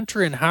around the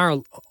country and hire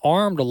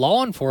armed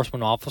law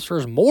enforcement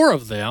officers, more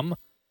of them,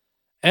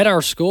 at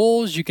our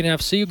schools. You can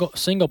have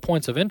single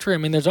points of entry. I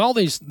mean, there's all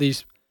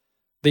these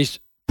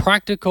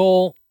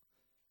practical,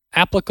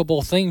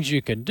 applicable things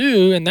you can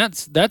do, and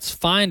that's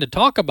fine to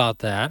talk about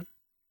that.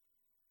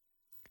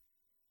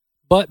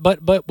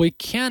 But we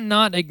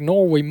cannot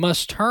ignore, we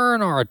must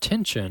turn our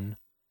attention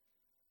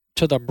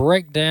to the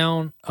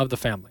breakdown of the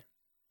family.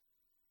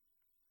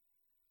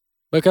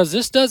 Because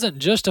this doesn't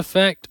just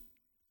affect,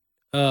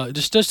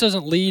 this just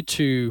doesn't lead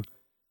to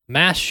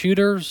mass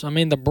shooters. I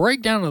mean, the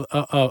breakdown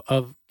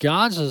of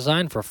God's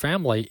design for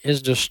family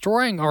is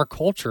destroying our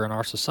culture and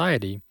our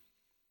society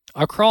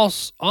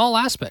across all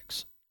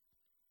aspects.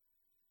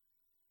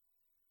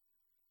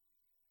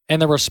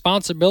 And the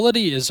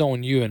responsibility is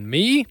on you and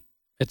me.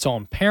 It's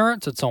on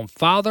parents, it's on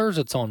fathers,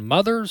 it's on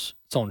mothers,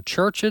 it's on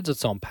churches,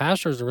 it's on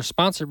pastors. The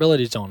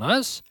responsibility is on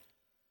us.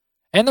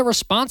 And the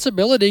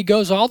responsibility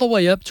goes all the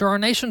way up to our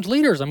nation's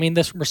leaders. I mean,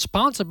 this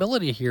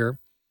responsibility here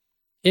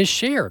is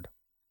shared.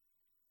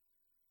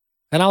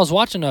 And I was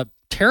watching a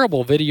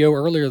terrible video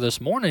earlier this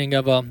morning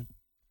of a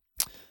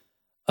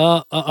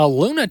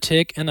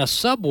lunatic in a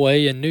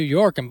subway in New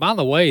York. And by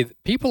the way,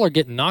 people are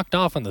getting knocked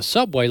off in the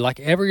subway like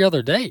every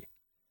other day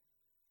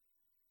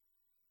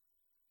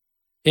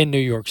in New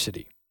York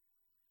City.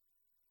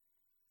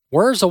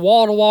 Where's the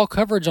wall-to-wall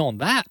coverage on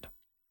that?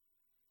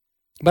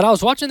 But I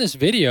was watching this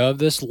video of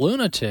this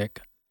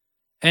lunatic,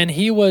 and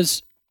he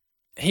was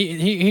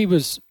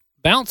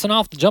jumping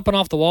off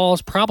the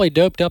walls, probably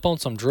doped up on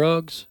some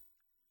drugs.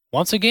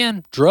 Once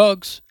again,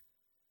 drugs.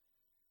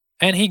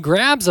 And he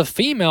grabs a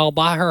female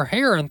by her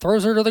hair and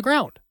throws her to the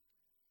ground.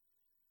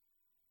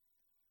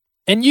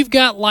 And you've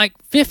got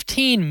like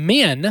 15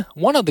 men,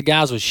 one of the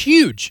guys was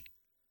huge,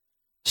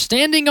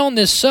 standing on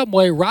this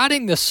subway,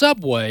 riding the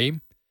subway,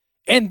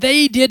 and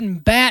they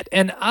didn't bat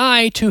an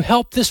eye to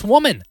help this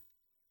woman.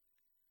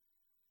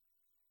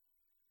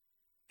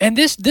 And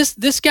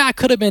this guy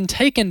could have been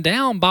taken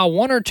down by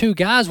 1 or 2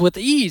 guys with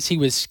ease. He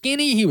was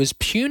skinny. He was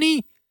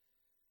puny.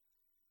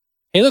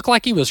 He looked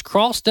like he was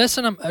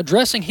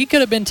cross-dressing. He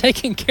could have been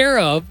taken care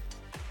of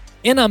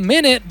in a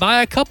minute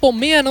by a couple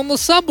men on the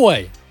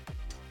subway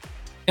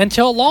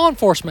until law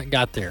enforcement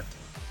got there.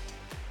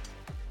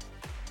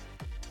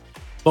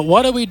 But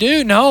what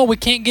do? No, we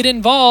can't get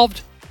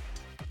involved.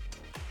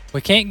 We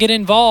can't get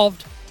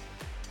involved.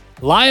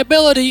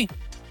 Liability,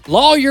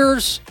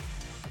 lawyers.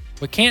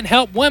 We can't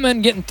help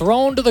women getting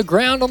thrown to the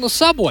ground on the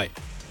subway.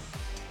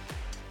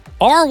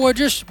 Or we're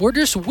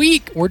just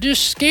weak. We're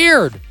just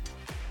scared.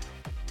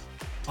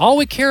 All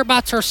we care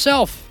about is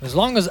ourselves. As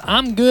long as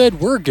I'm good,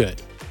 we're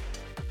good.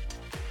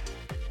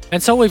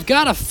 And so we've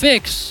got to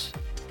fix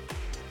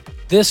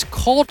this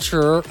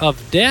culture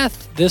of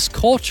death, this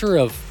culture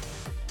of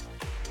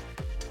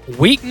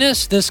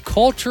weakness, this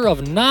culture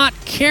of not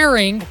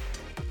caring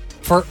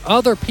for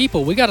other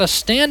people. We got to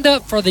stand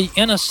up for the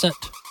innocent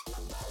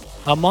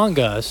among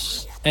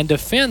us and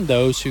defend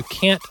those who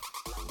can't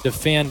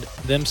defend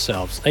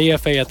themselves.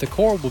 AFA at the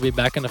Core will be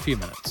back in a few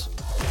minutes.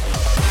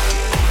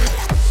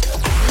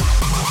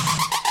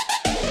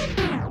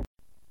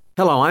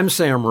 Hello, I'm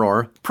Sam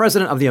Rohr,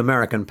 president of the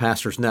American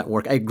Pastors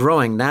Network, a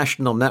growing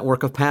national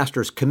network of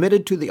pastors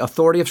committed to the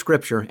authority of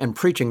Scripture and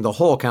preaching the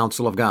whole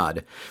counsel of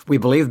God. We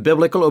believe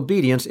biblical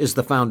obedience is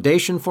the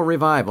foundation for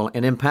revival,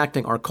 and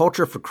impacting our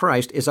culture for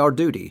Christ is our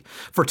duty.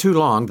 For too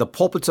long, the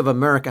pulpits of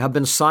America have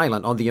been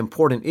silent on the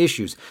important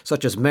issues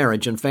such as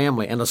marriage and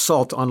family and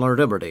assault on our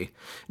liberty.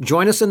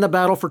 Join us in the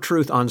battle for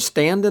truth on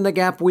Stand in the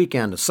Gap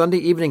weekend, Sunday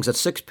evenings at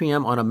 6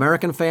 p.m. on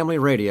American Family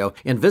Radio,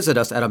 and visit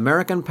us at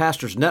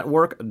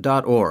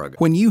AmericanPastorsNetwork.org.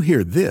 When you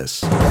hear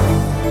this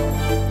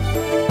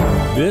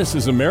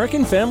is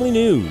American Family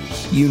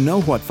News. You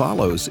know what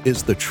follows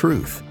is the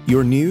truth.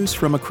 Your news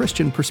from a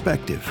Christian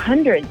perspective.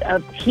 Hundreds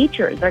of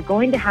teachers are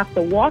going to have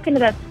to walk into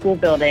that school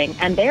building,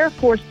 and they are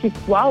forced to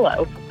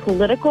swallow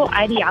political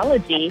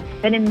ideology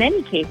that in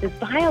many cases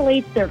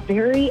violates their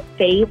very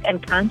faith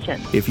and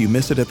conscience. If you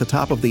miss it at the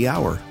top of the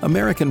hour,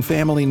 American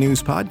Family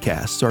News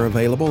podcasts are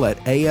available at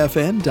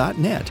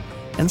afn.net.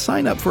 And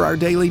sign up for our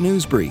daily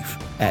news brief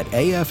at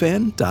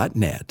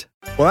afn.net.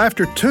 Well,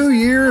 after 2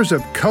 years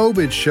of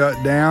COVID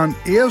shutdown,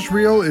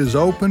 Israel is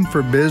open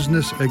for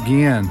business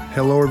again.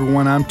 Hello,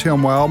 everyone. I'm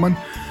Tim Wildman,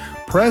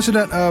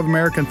 president of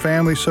American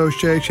Family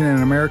Association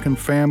and American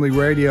Family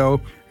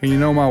Radio. And you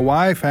know, my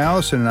wife,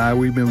 Allison, and I,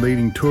 we've been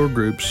leading tour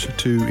groups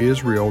to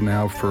Israel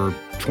now for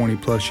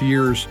 20-plus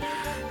years.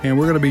 And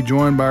we're going to be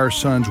joined by our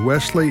sons,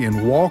 Wesley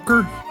and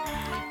Walker,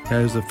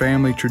 as the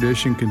family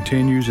tradition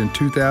continues in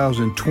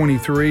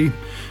 2023.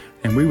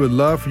 And we would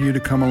love for you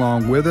to come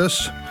along with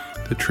us.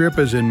 The trip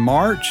is in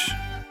March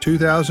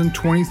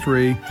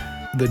 2023.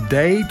 The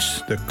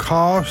dates, the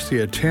cost,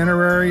 the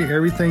itinerary,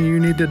 everything you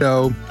need to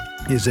know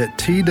is at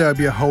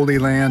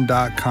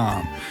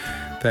twholyland.com.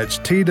 That's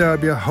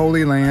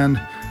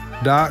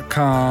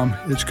twholyland.com.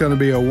 It's going to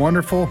be a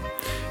wonderful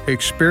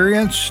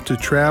experience to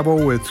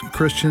travel with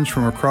Christians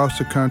from across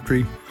the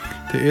country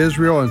to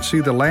Israel and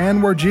see the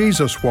land where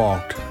Jesus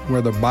walked,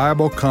 where the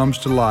Bible comes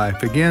to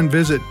life. Again,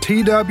 visit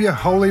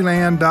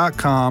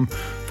twholyland.com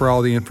for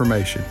all the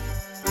information.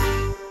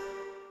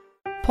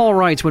 Paul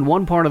writes, when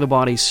one part of the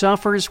body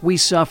suffers, we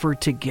suffer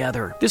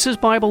together. This is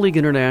Bible League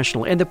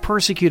International, and the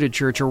persecuted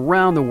church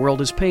around the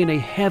world is paying a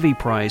heavy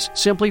price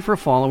simply for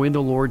following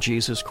the Lord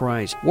Jesus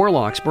Christ.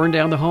 Warlocks burned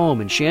down the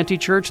home and shanty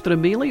church that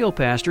Emilio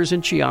pastors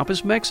in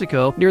Chiapas,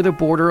 Mexico, near the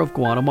border of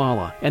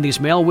Guatemala. And these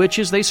male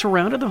witches, they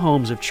surrounded the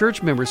homes of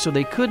church members so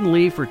they couldn't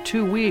leave for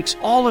 2 weeks.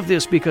 All of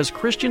this because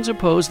Christians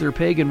oppose their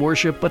pagan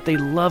worship, but they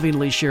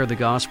lovingly share the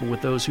gospel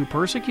with those who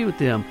persecute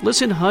them.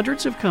 Listen,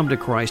 hundreds have come to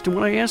Christ, and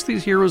when I ask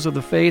these heroes of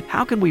the faith,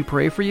 how can we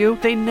pray for you?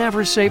 They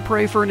never say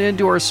pray for an end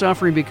to our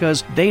suffering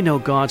because they know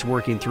God's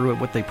working through it.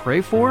 What they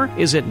pray for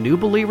is that new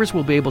believers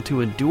will be able to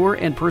endure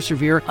and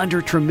persevere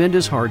under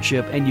tremendous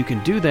hardship, and you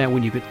can do that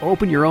when you can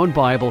open your own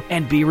Bible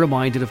and be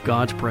reminded of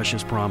God's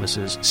precious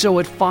promises. So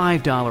at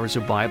 $5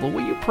 a Bible,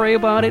 will you pray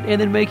about it and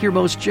then make your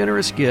most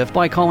generous gift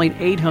by calling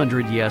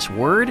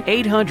 800-YES-WORD,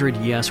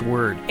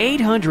 800-YES-WORD,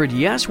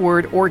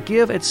 800-YES-WORD, or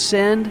give at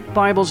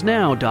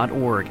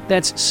sendbiblesnow.org.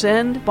 That's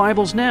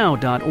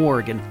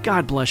sendbiblesnow.org, and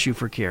God bless you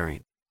for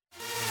caring.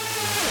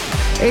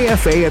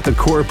 AFA at the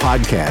Core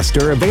podcast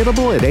are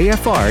available at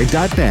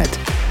afr.net.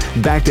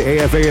 Back to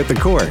AFA at the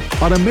Core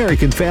on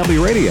American Family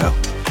Radio.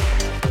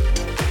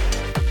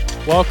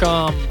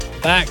 Welcome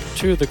back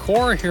to the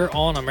Core here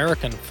on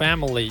American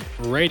Family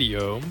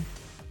Radio.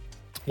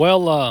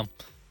 Well,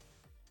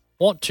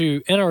 want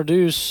to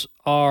introduce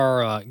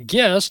our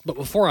guest, but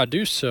before I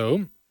do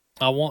so,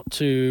 I want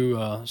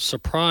to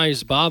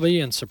surprise Bobby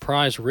and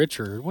surprise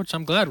Richard, which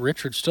I'm glad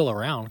Richard's still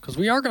around because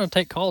we are going to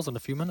take calls in a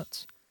few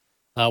minutes.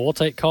 We'll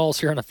take calls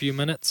here in a few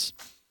minutes.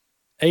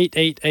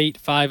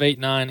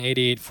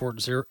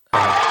 888-589-8840. Hey!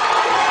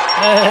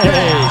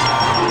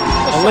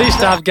 At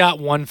least I've got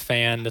one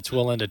fan that's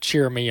willing to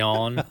cheer me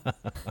on.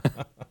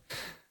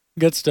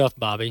 Good stuff,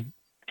 Bobby.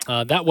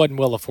 That wasn't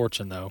Wheel of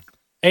Fortune, though.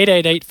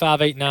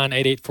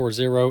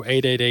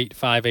 888-589-8840,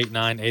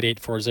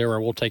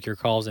 888-589-8840. We'll take your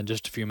calls in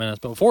just a few minutes.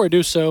 But before we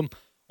do so, I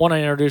want to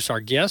introduce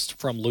our guest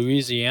from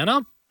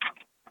Louisiana.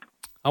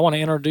 I want to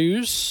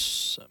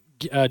introduce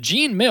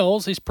Gene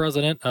Mills. He's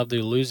president of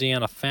the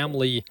Louisiana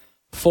Family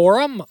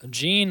Forum.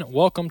 Gene,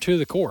 welcome to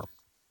the Core.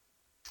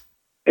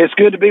 It's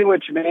good to be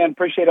with you, man.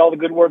 Appreciate all the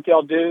good work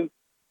y'all do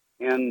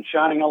and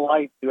shining a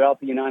light throughout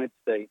the United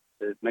States.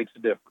 It makes a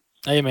difference.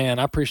 Hey, man,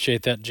 I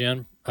appreciate that,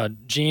 Gene.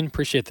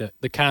 Appreciate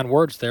the kind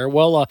words there.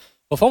 Well,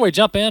 before we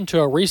jump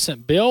into a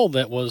recent bill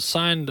that was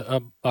signed,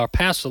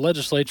 passed the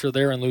legislature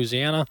there in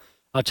Louisiana,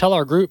 tell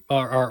our group,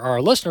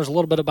 our listeners a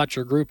little bit about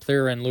your group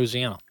there in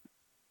Louisiana.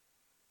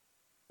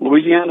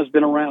 Louisiana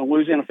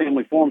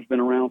Family Forum's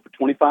been around for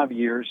 25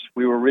 years.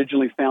 We were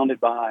originally founded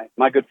by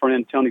my good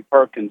friend Tony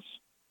Perkins,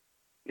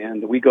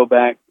 and we go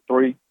back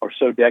 3 or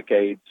so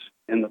decades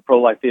in the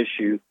pro-life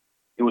issue.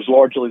 It was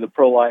largely the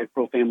pro-life,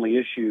 pro-family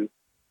issue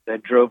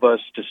that drove us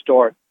to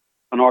start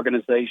an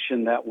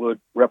organization that would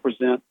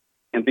represent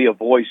and be a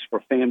voice for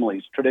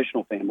families,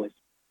 traditional families,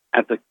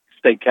 at the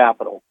state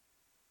capitol.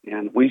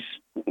 And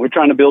we're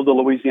trying to build a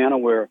Louisiana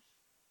where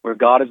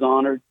God is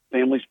honored,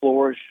 families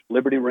flourish,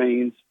 liberty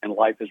reigns, and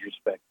life is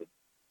respected.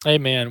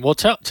 Amen. Well,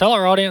 tell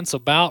our audience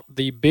about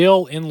the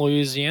bill in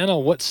Louisiana.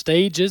 What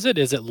stage is it?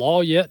 Is it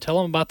law yet?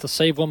 Tell them about the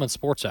Save Women's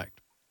Sports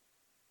Act.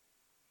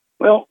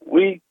 Well,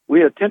 we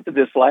attempted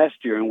this last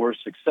year and were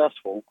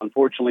successful.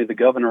 Unfortunately, the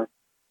governor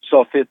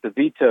saw fit to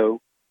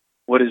veto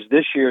what is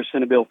this year's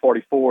Senate Bill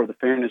 44, the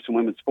Fairness in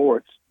Women's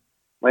Sports.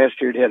 Last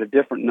year it had a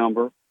different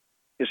number.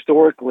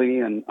 Historically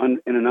and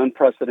in an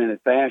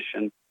unprecedented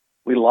fashion,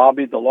 we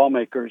lobbied the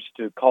lawmakers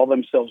to call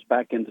themselves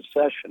back into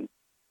session,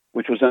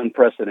 which was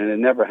unprecedented.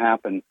 It never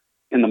happened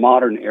in the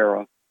modern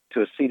era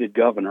to a seated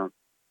governor.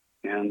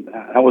 And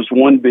that was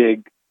one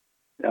big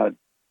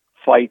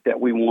fight that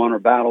we won, or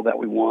battle that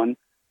we won.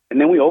 And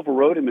then we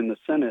overrode him in the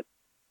Senate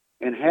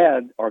and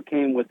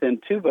came within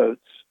 2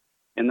 votes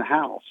in the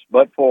House.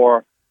 But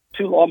for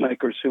 2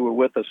 lawmakers who were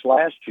with us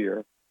last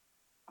year,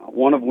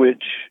 one of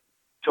which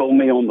told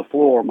me on the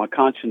floor, my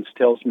conscience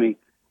tells me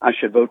I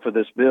should vote for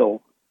this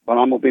bill, but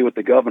I'm going to be with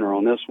the governor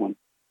on this one.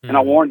 Mm-hmm. And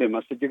I warned him.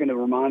 I said, you're going to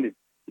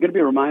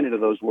be reminded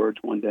of those words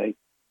one day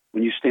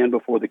when you stand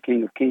before the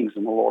King of Kings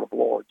and the Lord of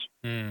Lords.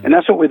 Mm. And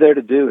that's what we're there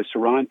to do, is to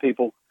remind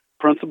people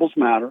principles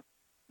matter.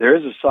 There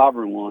is a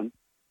sovereign one.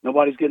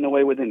 Nobody's getting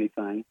away with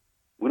anything.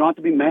 We don't have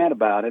to be mad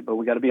about it, but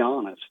we got to be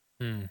honest.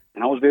 Mm.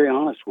 And I was very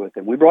honest with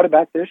him. We brought it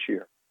back this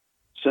year.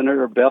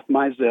 Senator Beth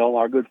Mizell,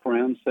 our good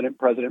friend, Senate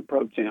President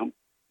Pro Tem,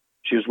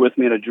 she was with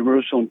me at a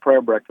Jerusalem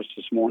prayer breakfast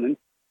this morning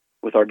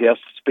with our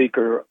guest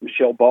speaker,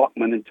 Michelle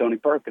Bachmann and Tony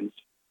Perkins.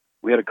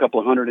 We had a couple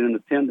of hundred in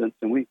attendance,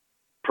 and we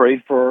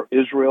prayed for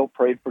Israel,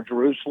 prayed for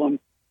Jerusalem,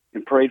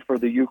 and prayed for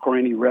the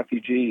Ukrainian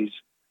refugees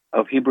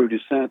of Hebrew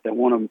descent that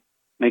want to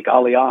make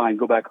Aliyah and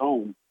go back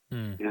home.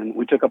 Mm. And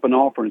we took up an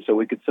offering so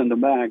we could send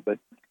them back. But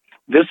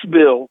this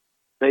bill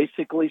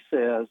basically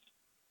says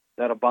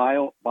that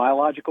a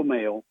biological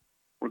male,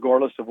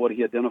 regardless of what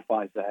he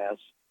identifies as,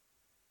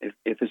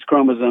 if his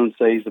chromosomes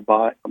say he's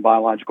a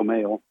biological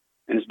male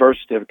and his birth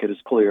certificate is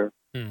clear,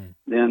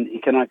 then he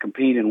cannot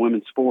compete in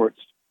women's sports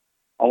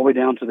all the way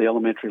down to the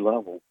elementary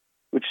level,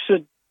 which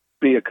should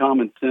be a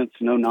common sense,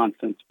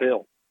 no-nonsense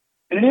bill.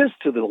 And it is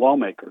to the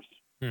lawmakers,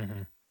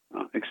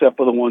 except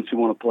for the ones who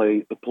want to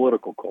play the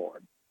political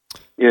card.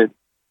 It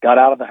got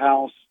out of the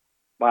House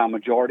by a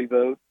majority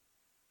vote.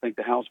 I think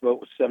the House vote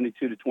was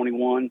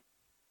 72-21.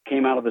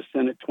 Came out of the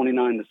Senate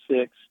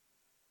 29-6.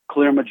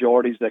 Clear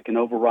majorities that can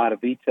override a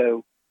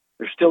veto.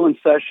 They're still in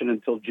session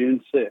until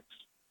June 6th.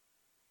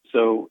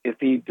 So if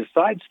he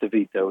decides to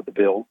veto the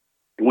bill,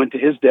 it went to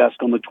his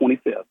desk on the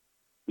 25th.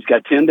 He's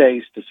got 10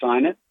 days to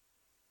sign it,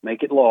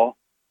 make it law,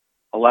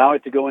 allow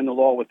it to go into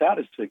law without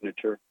his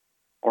signature,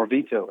 or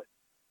veto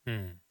it.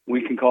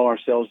 We can call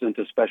ourselves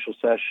into special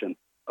session,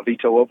 a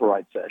veto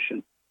override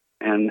session.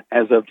 And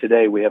as of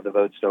today, we have the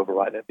votes to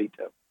override that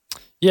veto.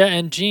 Yeah,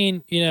 and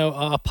Gene,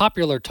 a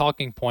popular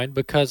talking point,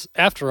 because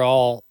after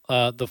all,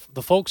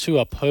 the folks who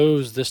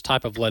oppose this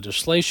type of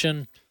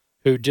legislation,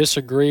 who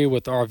disagree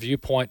with our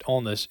viewpoint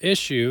on this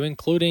issue,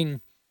 including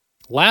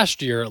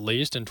last year at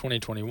least, in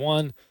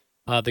 2021,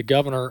 the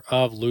governor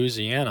of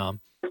Louisiana,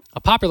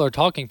 a popular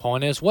talking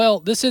point is,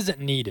 well, this isn't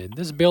needed.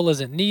 This bill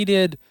isn't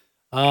needed.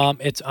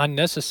 It's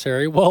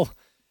unnecessary. Well,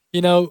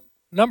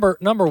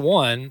 Number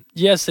one,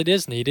 yes, it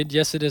is needed.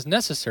 Yes, it is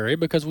necessary,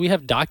 because we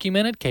have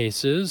documented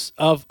cases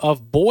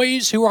of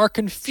boys who are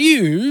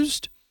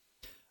confused,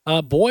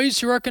 or boys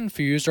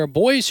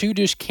who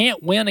just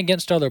can't win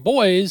against other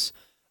boys,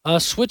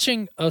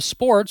 switching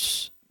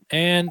sports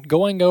and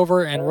going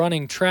over and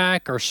running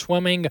track or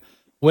swimming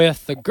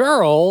with the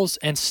girls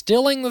and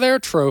stealing their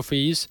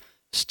trophies,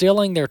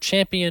 stealing their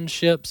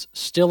championships,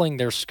 stealing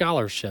their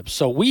scholarships.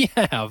 So we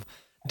have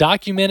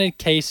documented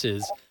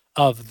cases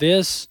of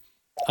this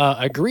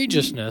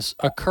egregiousness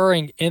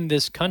occurring in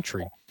this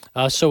country.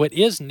 So it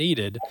is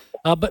needed.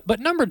 But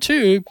number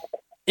two,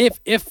 if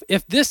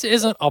this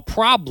isn't a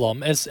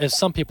problem, as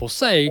some people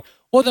say,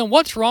 well, then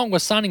what's wrong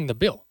with signing the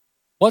bill?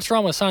 What's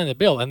wrong with signing the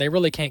bill? And they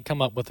really can't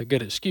come up with a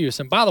good excuse.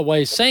 And by the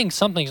way, saying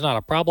something's not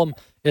a problem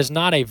is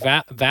not a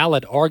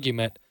valid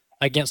argument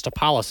against a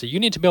policy. You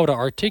need to be able to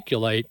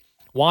articulate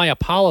why a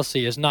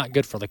policy is not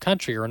good for the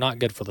country or not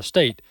good for the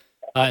state,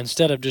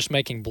 instead of just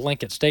making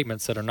blanket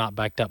statements that are not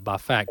backed up by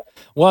fact.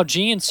 Well,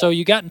 Gene, so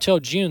you got until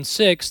June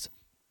 6th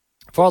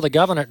for the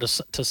governor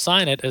to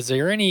sign it. Is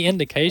there any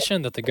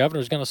indication that the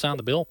governor is going to sign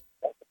the bill?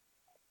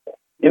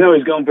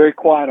 He's gone very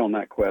quiet on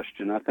that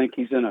question. I think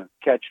he's in a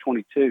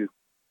catch-22.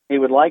 He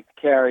would like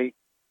to carry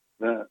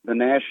the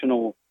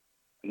national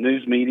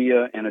news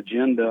media and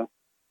agenda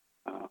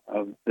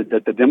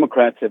that the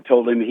Democrats have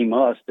told him he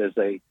must, as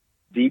a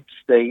deep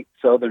state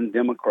Southern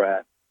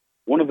Democrat,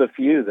 one of the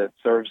few that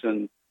serves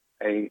in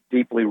a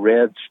deeply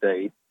red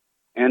state,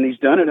 and he's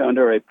done it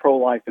under a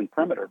pro-life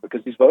imprimatur because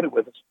he's voted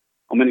with us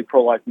on many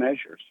pro-life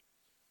measures.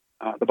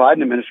 The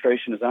Biden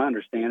administration, as I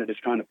understand it, is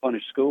trying to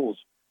punish schools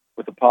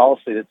with a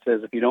policy that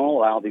says if you don't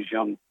allow these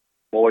young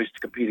boys to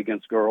compete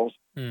against girls,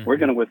 we're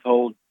going to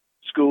withhold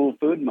school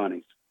food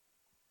monies.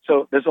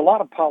 So there's a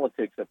lot of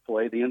politics at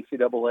play. The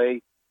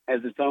NCAA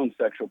has its own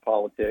sexual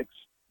politics,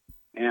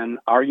 and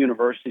our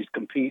universities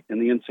compete in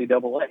the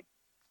NCAA.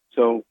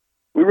 So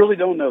we really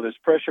don't know. There's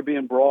pressure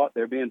being brought.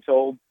 They're being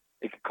told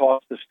it could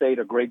cost the state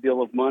a great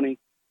deal of money.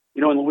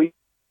 You know, in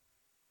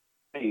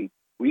Louisiana,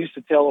 we used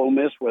to tell Ole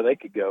Miss where they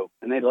could go,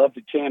 and they love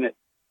to chant it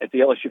at the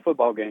LSU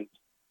football games.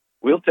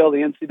 We'll tell the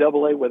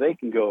NCAA where they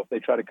can go if they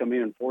try to come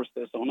in and force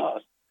this on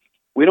us.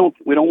 We don't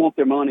want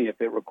their money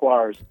if it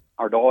requires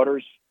our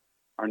daughters,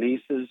 our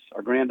nieces,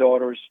 our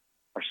granddaughters,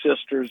 our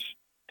sisters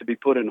to be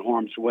put in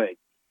harm's way.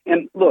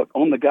 And look,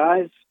 on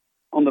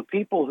the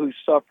people who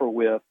suffer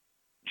with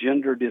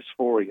gender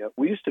dysphoria,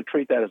 we used to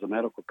treat that as a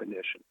medical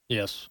condition.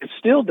 Yes. It's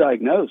still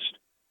diagnosed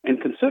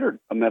and considered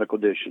a medical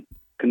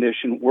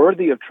condition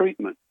worthy of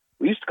treatment.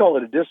 We used to call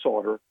it a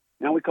disorder.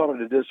 Now we call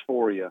it a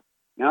dysphoria.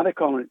 Now they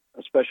call it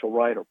a special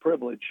right or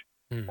privilege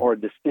or a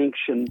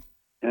distinction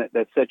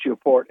that sets you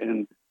apart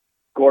and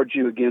guards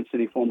you against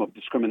any form of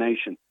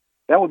discrimination.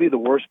 That would be the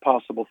worst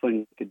possible thing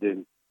you could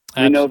do.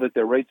 We know that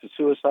their rates of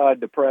suicide,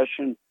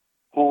 depression,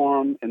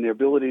 harm, and their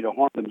ability to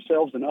harm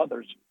themselves and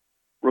others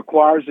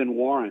requires and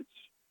warrants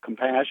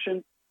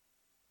compassion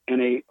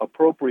and a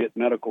appropriate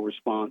medical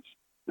response,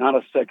 not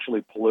a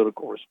sexually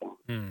political response.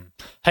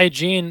 Hey,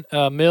 Gene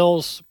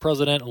Mills,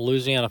 president of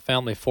Louisiana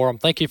Family Forum,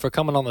 thank you for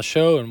coming on the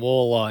show, and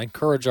we'll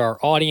encourage our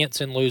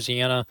audience in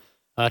Louisiana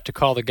to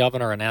call the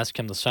governor and ask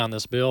him to sign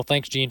this bill.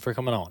 Thanks, Gene, for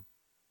coming on.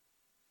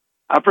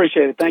 I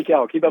appreciate it. Thank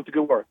y'all. Keep up the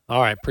good work.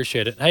 All right,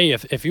 appreciate it. Hey,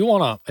 if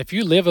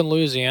you live in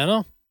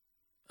Louisiana,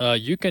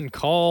 you can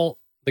call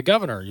the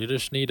governor. You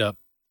just need to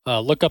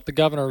look up the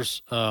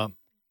governor's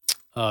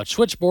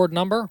switchboard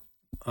number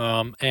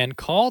and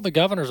call the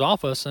governor's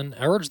office and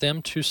urge the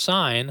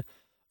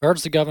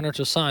governor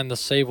to sign the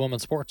Save Women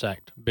Sports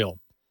Act bill.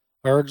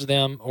 Urge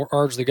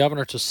the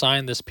governor to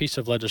sign this piece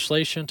of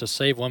legislation to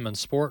save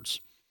women's sports.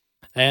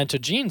 And to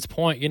Gene's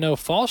point,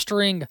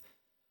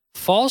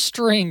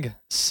 fostering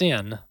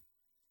sin,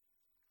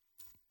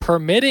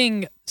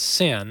 permitting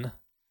sin,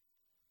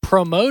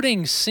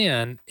 promoting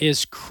sin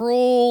is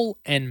cruel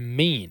and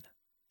mean.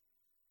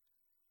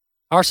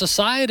 Our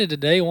society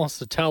today wants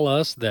to tell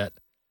us that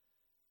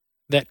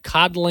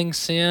coddling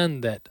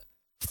sin, that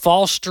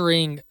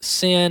fostering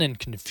sin and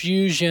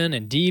confusion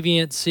and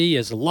deviancy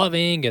is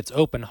loving, it's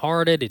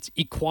open-hearted, it's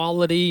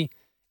equality.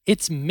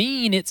 It's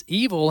mean, it's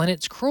evil, and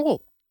it's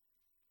cruel.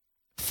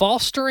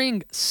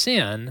 Fostering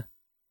sin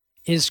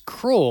is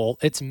cruel,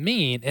 it's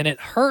mean, and it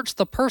hurts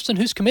the person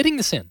who's committing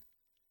the sin.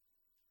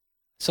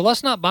 So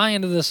let's not buy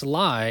into this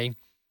lie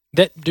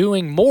that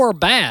doing more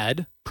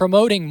bad,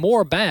 promoting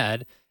more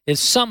bad, is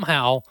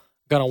somehow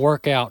going to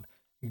work out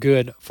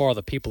good for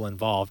the people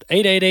involved.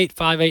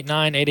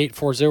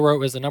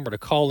 888-589-8840 is the number to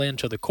call in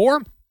to the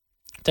core.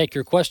 Take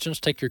your questions,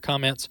 take your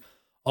comments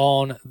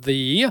on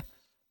the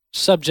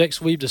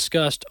subjects we've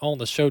discussed on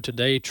the show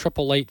today.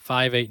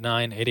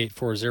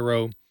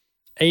 888-589-8840.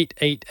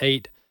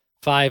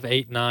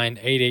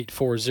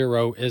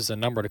 888-589-8840 is the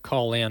number to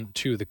call in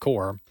to the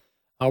core.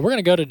 We're going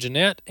to go to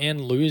Jeanette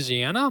in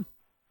Louisiana.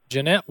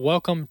 Jeanette,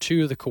 welcome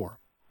to the core.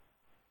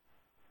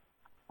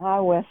 Hi,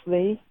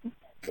 Wesley.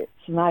 It's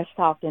nice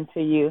talking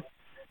to you.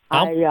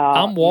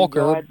 I'm Walker.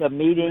 Enjoyed the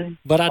meeting.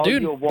 But I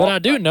do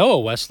know a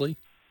Wesley.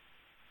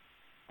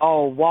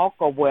 Oh,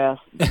 Walker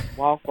West.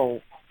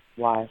 Walker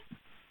West.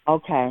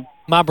 Okay.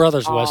 My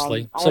brother's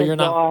Wesley, so you're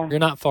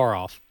not far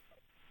off.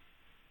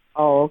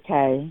 Oh,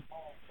 okay.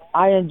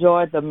 I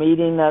enjoyed the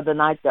meeting the other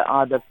night,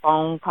 the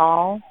phone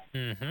call,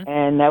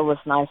 and that was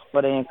nice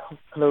for to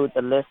include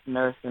the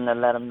listeners and to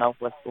let them know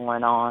what's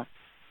going on.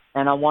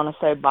 And I want to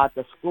say about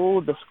the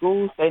schools,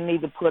 they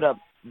need to put up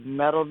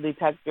metal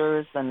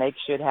detectors, and they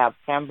should have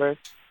cameras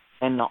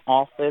in the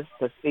office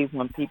to see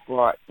when people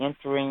are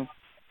entering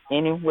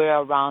anywhere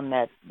around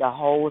the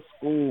whole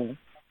school,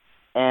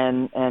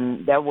 and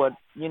that would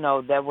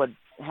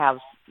have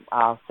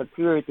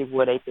security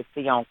where they could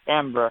see on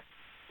camera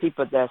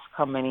people that's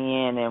coming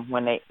in and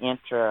when they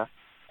enter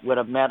with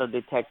a metal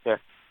detector.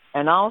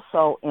 And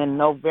also in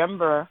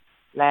November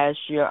last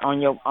year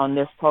on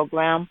this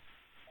program,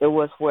 it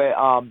was where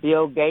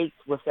Bill Gates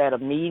was at a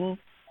meeting,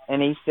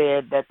 and he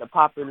said that the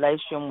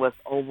population was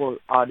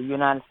the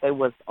United States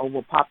was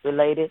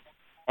overpopulated,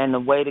 and the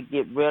way to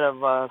get rid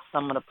of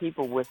some of the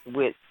people was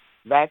with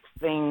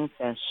vaccines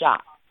and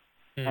shots.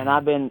 And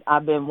I've been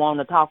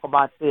wanting to talk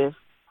about this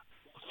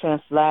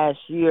since last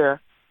year,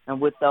 and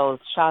with those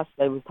shots,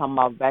 they were talking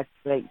about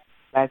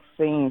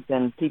vaccines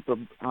and people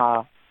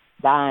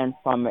dying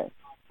from it.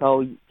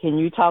 So can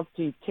you talk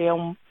to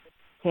Tim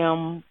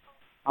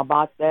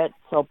about that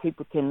so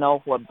people can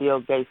know what Bill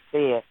Gates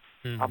said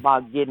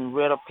about getting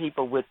rid of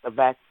people with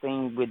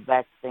vaccines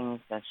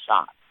and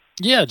shots?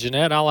 Yeah,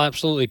 Jeanette, I'll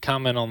absolutely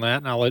comment on that,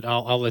 and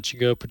I'll let you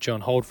go, put you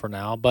on hold for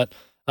now. But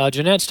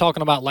Jeanette's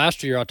talking about late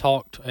last year I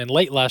talked, and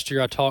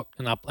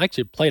I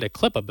actually played a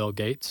clip of Bill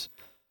Gates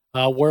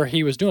where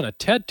he was doing a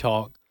TED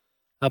Talk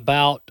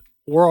about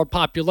world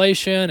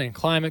population and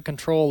climate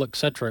control, et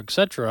cetera, et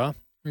cetera.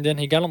 And then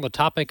he got on the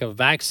topic of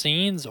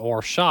vaccines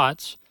or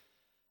shots,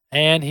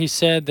 and he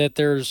said that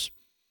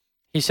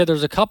he said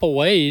there's a couple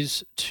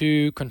ways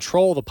to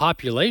control the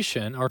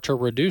population or to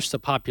reduce the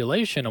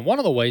population. And one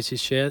of the ways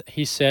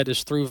he said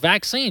is through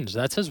vaccines.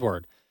 That's his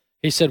word.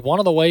 He said one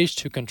of the ways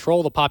to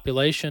control the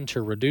population,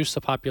 to reduce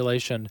the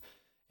population,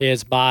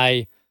 is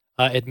by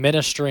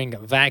administering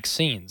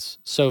vaccines.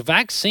 So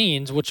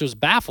vaccines, which was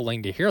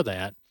baffling to hear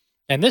that,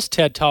 and this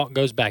TED Talk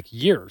goes back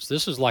years.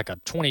 This is like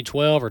a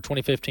 2012 or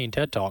 2015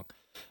 TED Talk.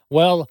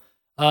 Well,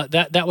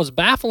 that was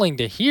baffling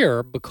to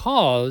hear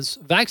because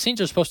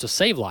vaccines are supposed to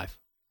save life,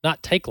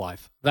 not take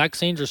life.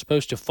 Vaccines are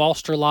supposed to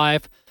foster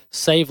life,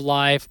 save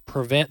life,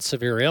 prevent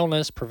severe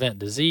illness, prevent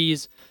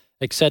disease,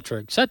 et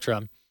cetera,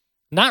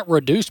 not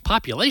reduce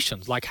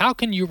populations. Like, how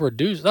can you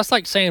reduce? That's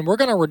like saying we're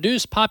going to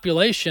reduce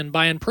population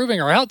by improving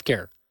our health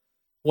care.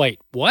 Wait,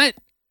 what?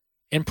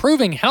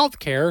 Improving health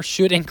care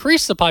should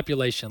increase the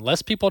population.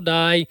 Less people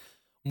die,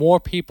 more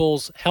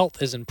people's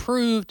health is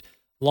improved,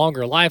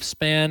 longer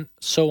lifespan,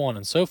 so on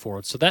and so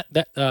forth. So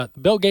that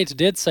Bill Gates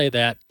did say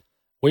that.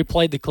 We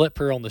played the clip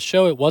here on the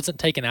show. It wasn't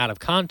taken out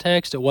of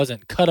context. It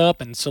wasn't cut up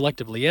and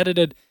selectively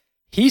edited.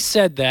 He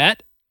said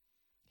that.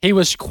 He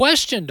was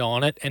questioned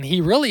on it, and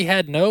he really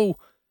had no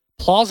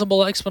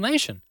plausible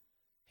explanation.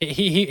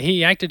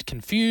 He acted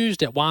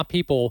confused at why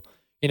people,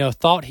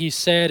 thought he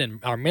said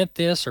or meant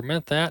this or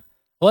meant that.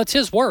 Well, it's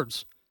his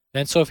words.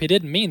 And so if he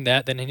didn't mean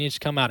that, then he needs to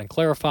come out and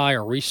clarify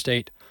or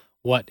restate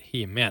what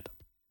he meant.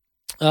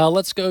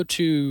 Let's go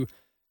to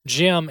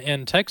Jim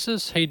in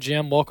Texas. Hey,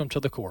 Jim, welcome to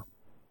the Core.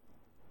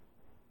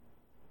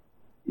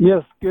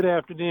 Yes, good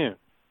afternoon.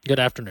 Good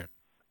afternoon.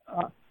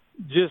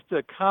 Just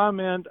a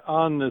comment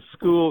on the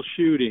school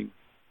shooting.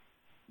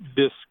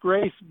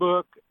 Disgrace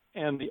Book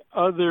and the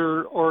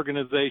other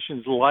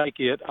organizations like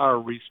it are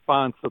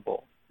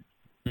responsible.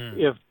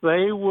 If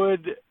they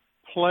would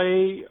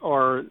play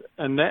or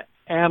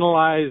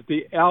analyze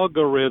the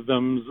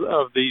algorithms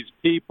of these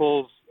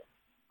people's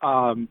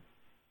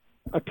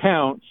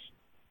accounts,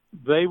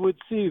 they would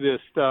see this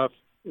stuff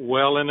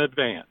well in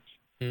advance.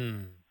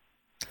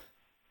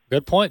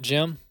 Good point,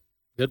 Jim.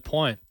 Good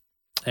point.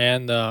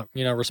 And,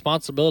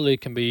 responsibility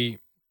can be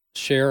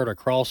shared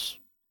across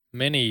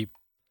many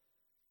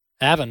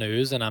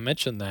avenues, and I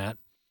mentioned that.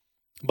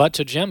 But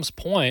to Jim's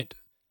point,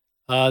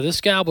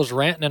 this guy was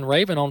ranting and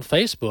raving on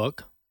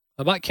Facebook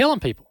about killing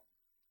people.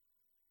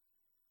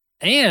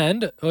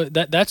 And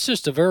that's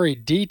just a very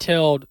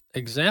detailed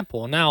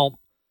example. Now,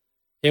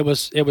 it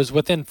was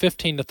within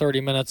 15 to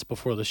 30 minutes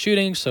before the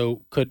shooting,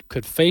 so could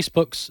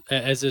Facebook's,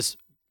 as this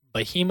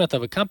behemoth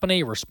of a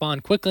company,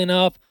 respond quickly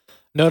enough,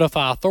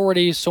 notify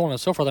authorities, so on and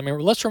so forth? I mean,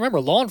 let's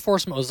remember, law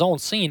enforcement was on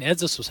scene as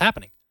this was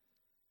happening.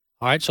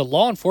 All right, so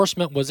law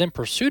enforcement was in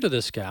pursuit of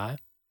this guy.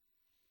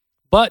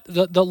 But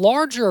the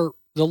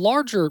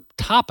larger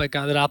topic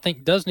that I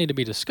think does need to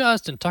be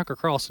discussed, and Tucker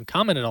Carlson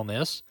commented on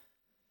this,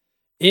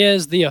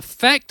 is the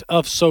effect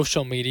of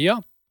social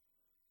media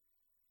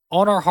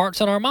on our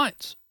hearts and our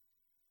minds.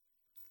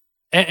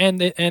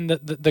 And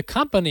the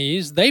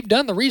companies, they've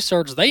done the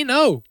research. They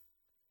know.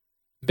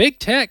 Big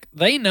tech,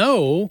 they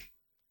know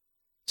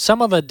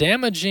some of the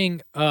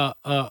damaging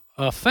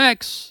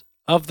effects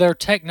of their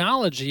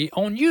technology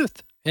on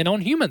youth and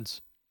on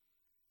humans.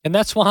 And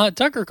that's why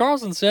Tucker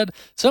Carlson said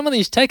some of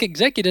these tech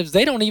executives,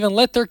 they don't even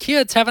let their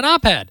kids have an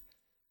iPad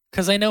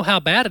because they know how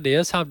bad it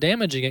is, how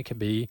damaging it can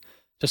be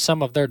to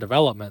some of their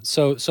development.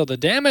 So the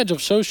damage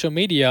of social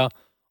media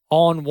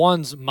on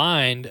one's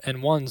mind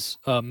and one's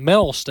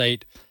mental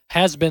state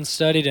has been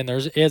studied, and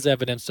there is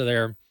evidence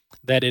there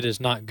that it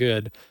is not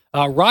good.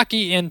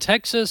 Rocky in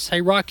Texas.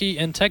 Hey, Rocky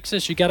in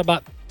Texas, you got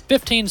about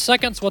 15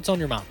 seconds. What's on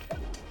your mind?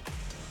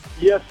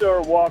 Yes,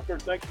 sir, Walker.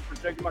 Thank you for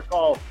taking my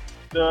call.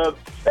 The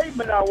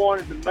statement I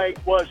wanted to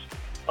make was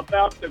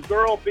about the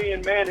girl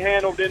being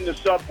manhandled in the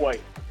subway.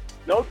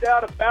 No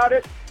doubt about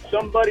it,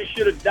 somebody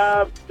should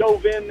have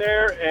dove in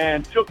there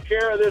and took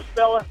care of this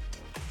fella.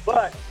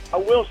 But I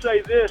will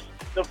say this,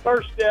 the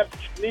first step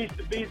needs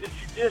to be the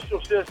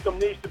judicial system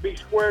needs to be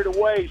squared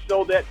away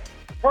so that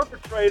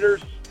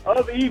perpetrators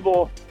of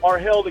evil are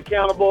held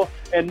accountable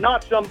and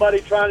not somebody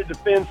trying to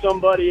defend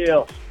somebody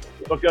else.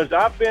 Because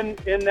I've been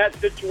in that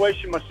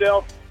situation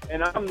myself,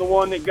 and I'm the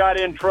one that got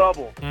in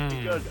trouble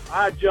because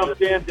I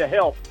jumped in to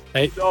help.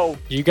 Hey, so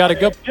you got to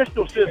go.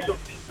 Judicial system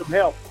needs some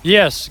help.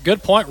 Yes,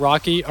 good point,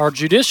 Rocky. Our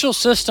judicial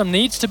system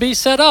needs to be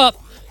set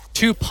up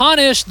to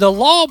punish the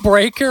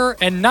lawbreaker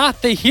and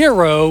not the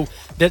hero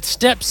that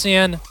steps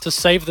in to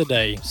save the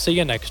day. See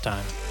you next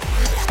time.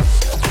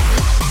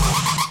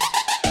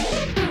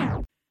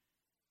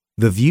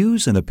 The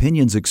views and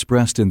opinions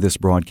expressed in this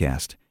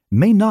broadcast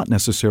may not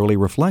necessarily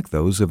reflect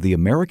those of the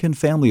American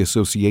Family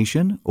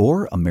Association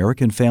or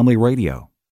American Family Radio.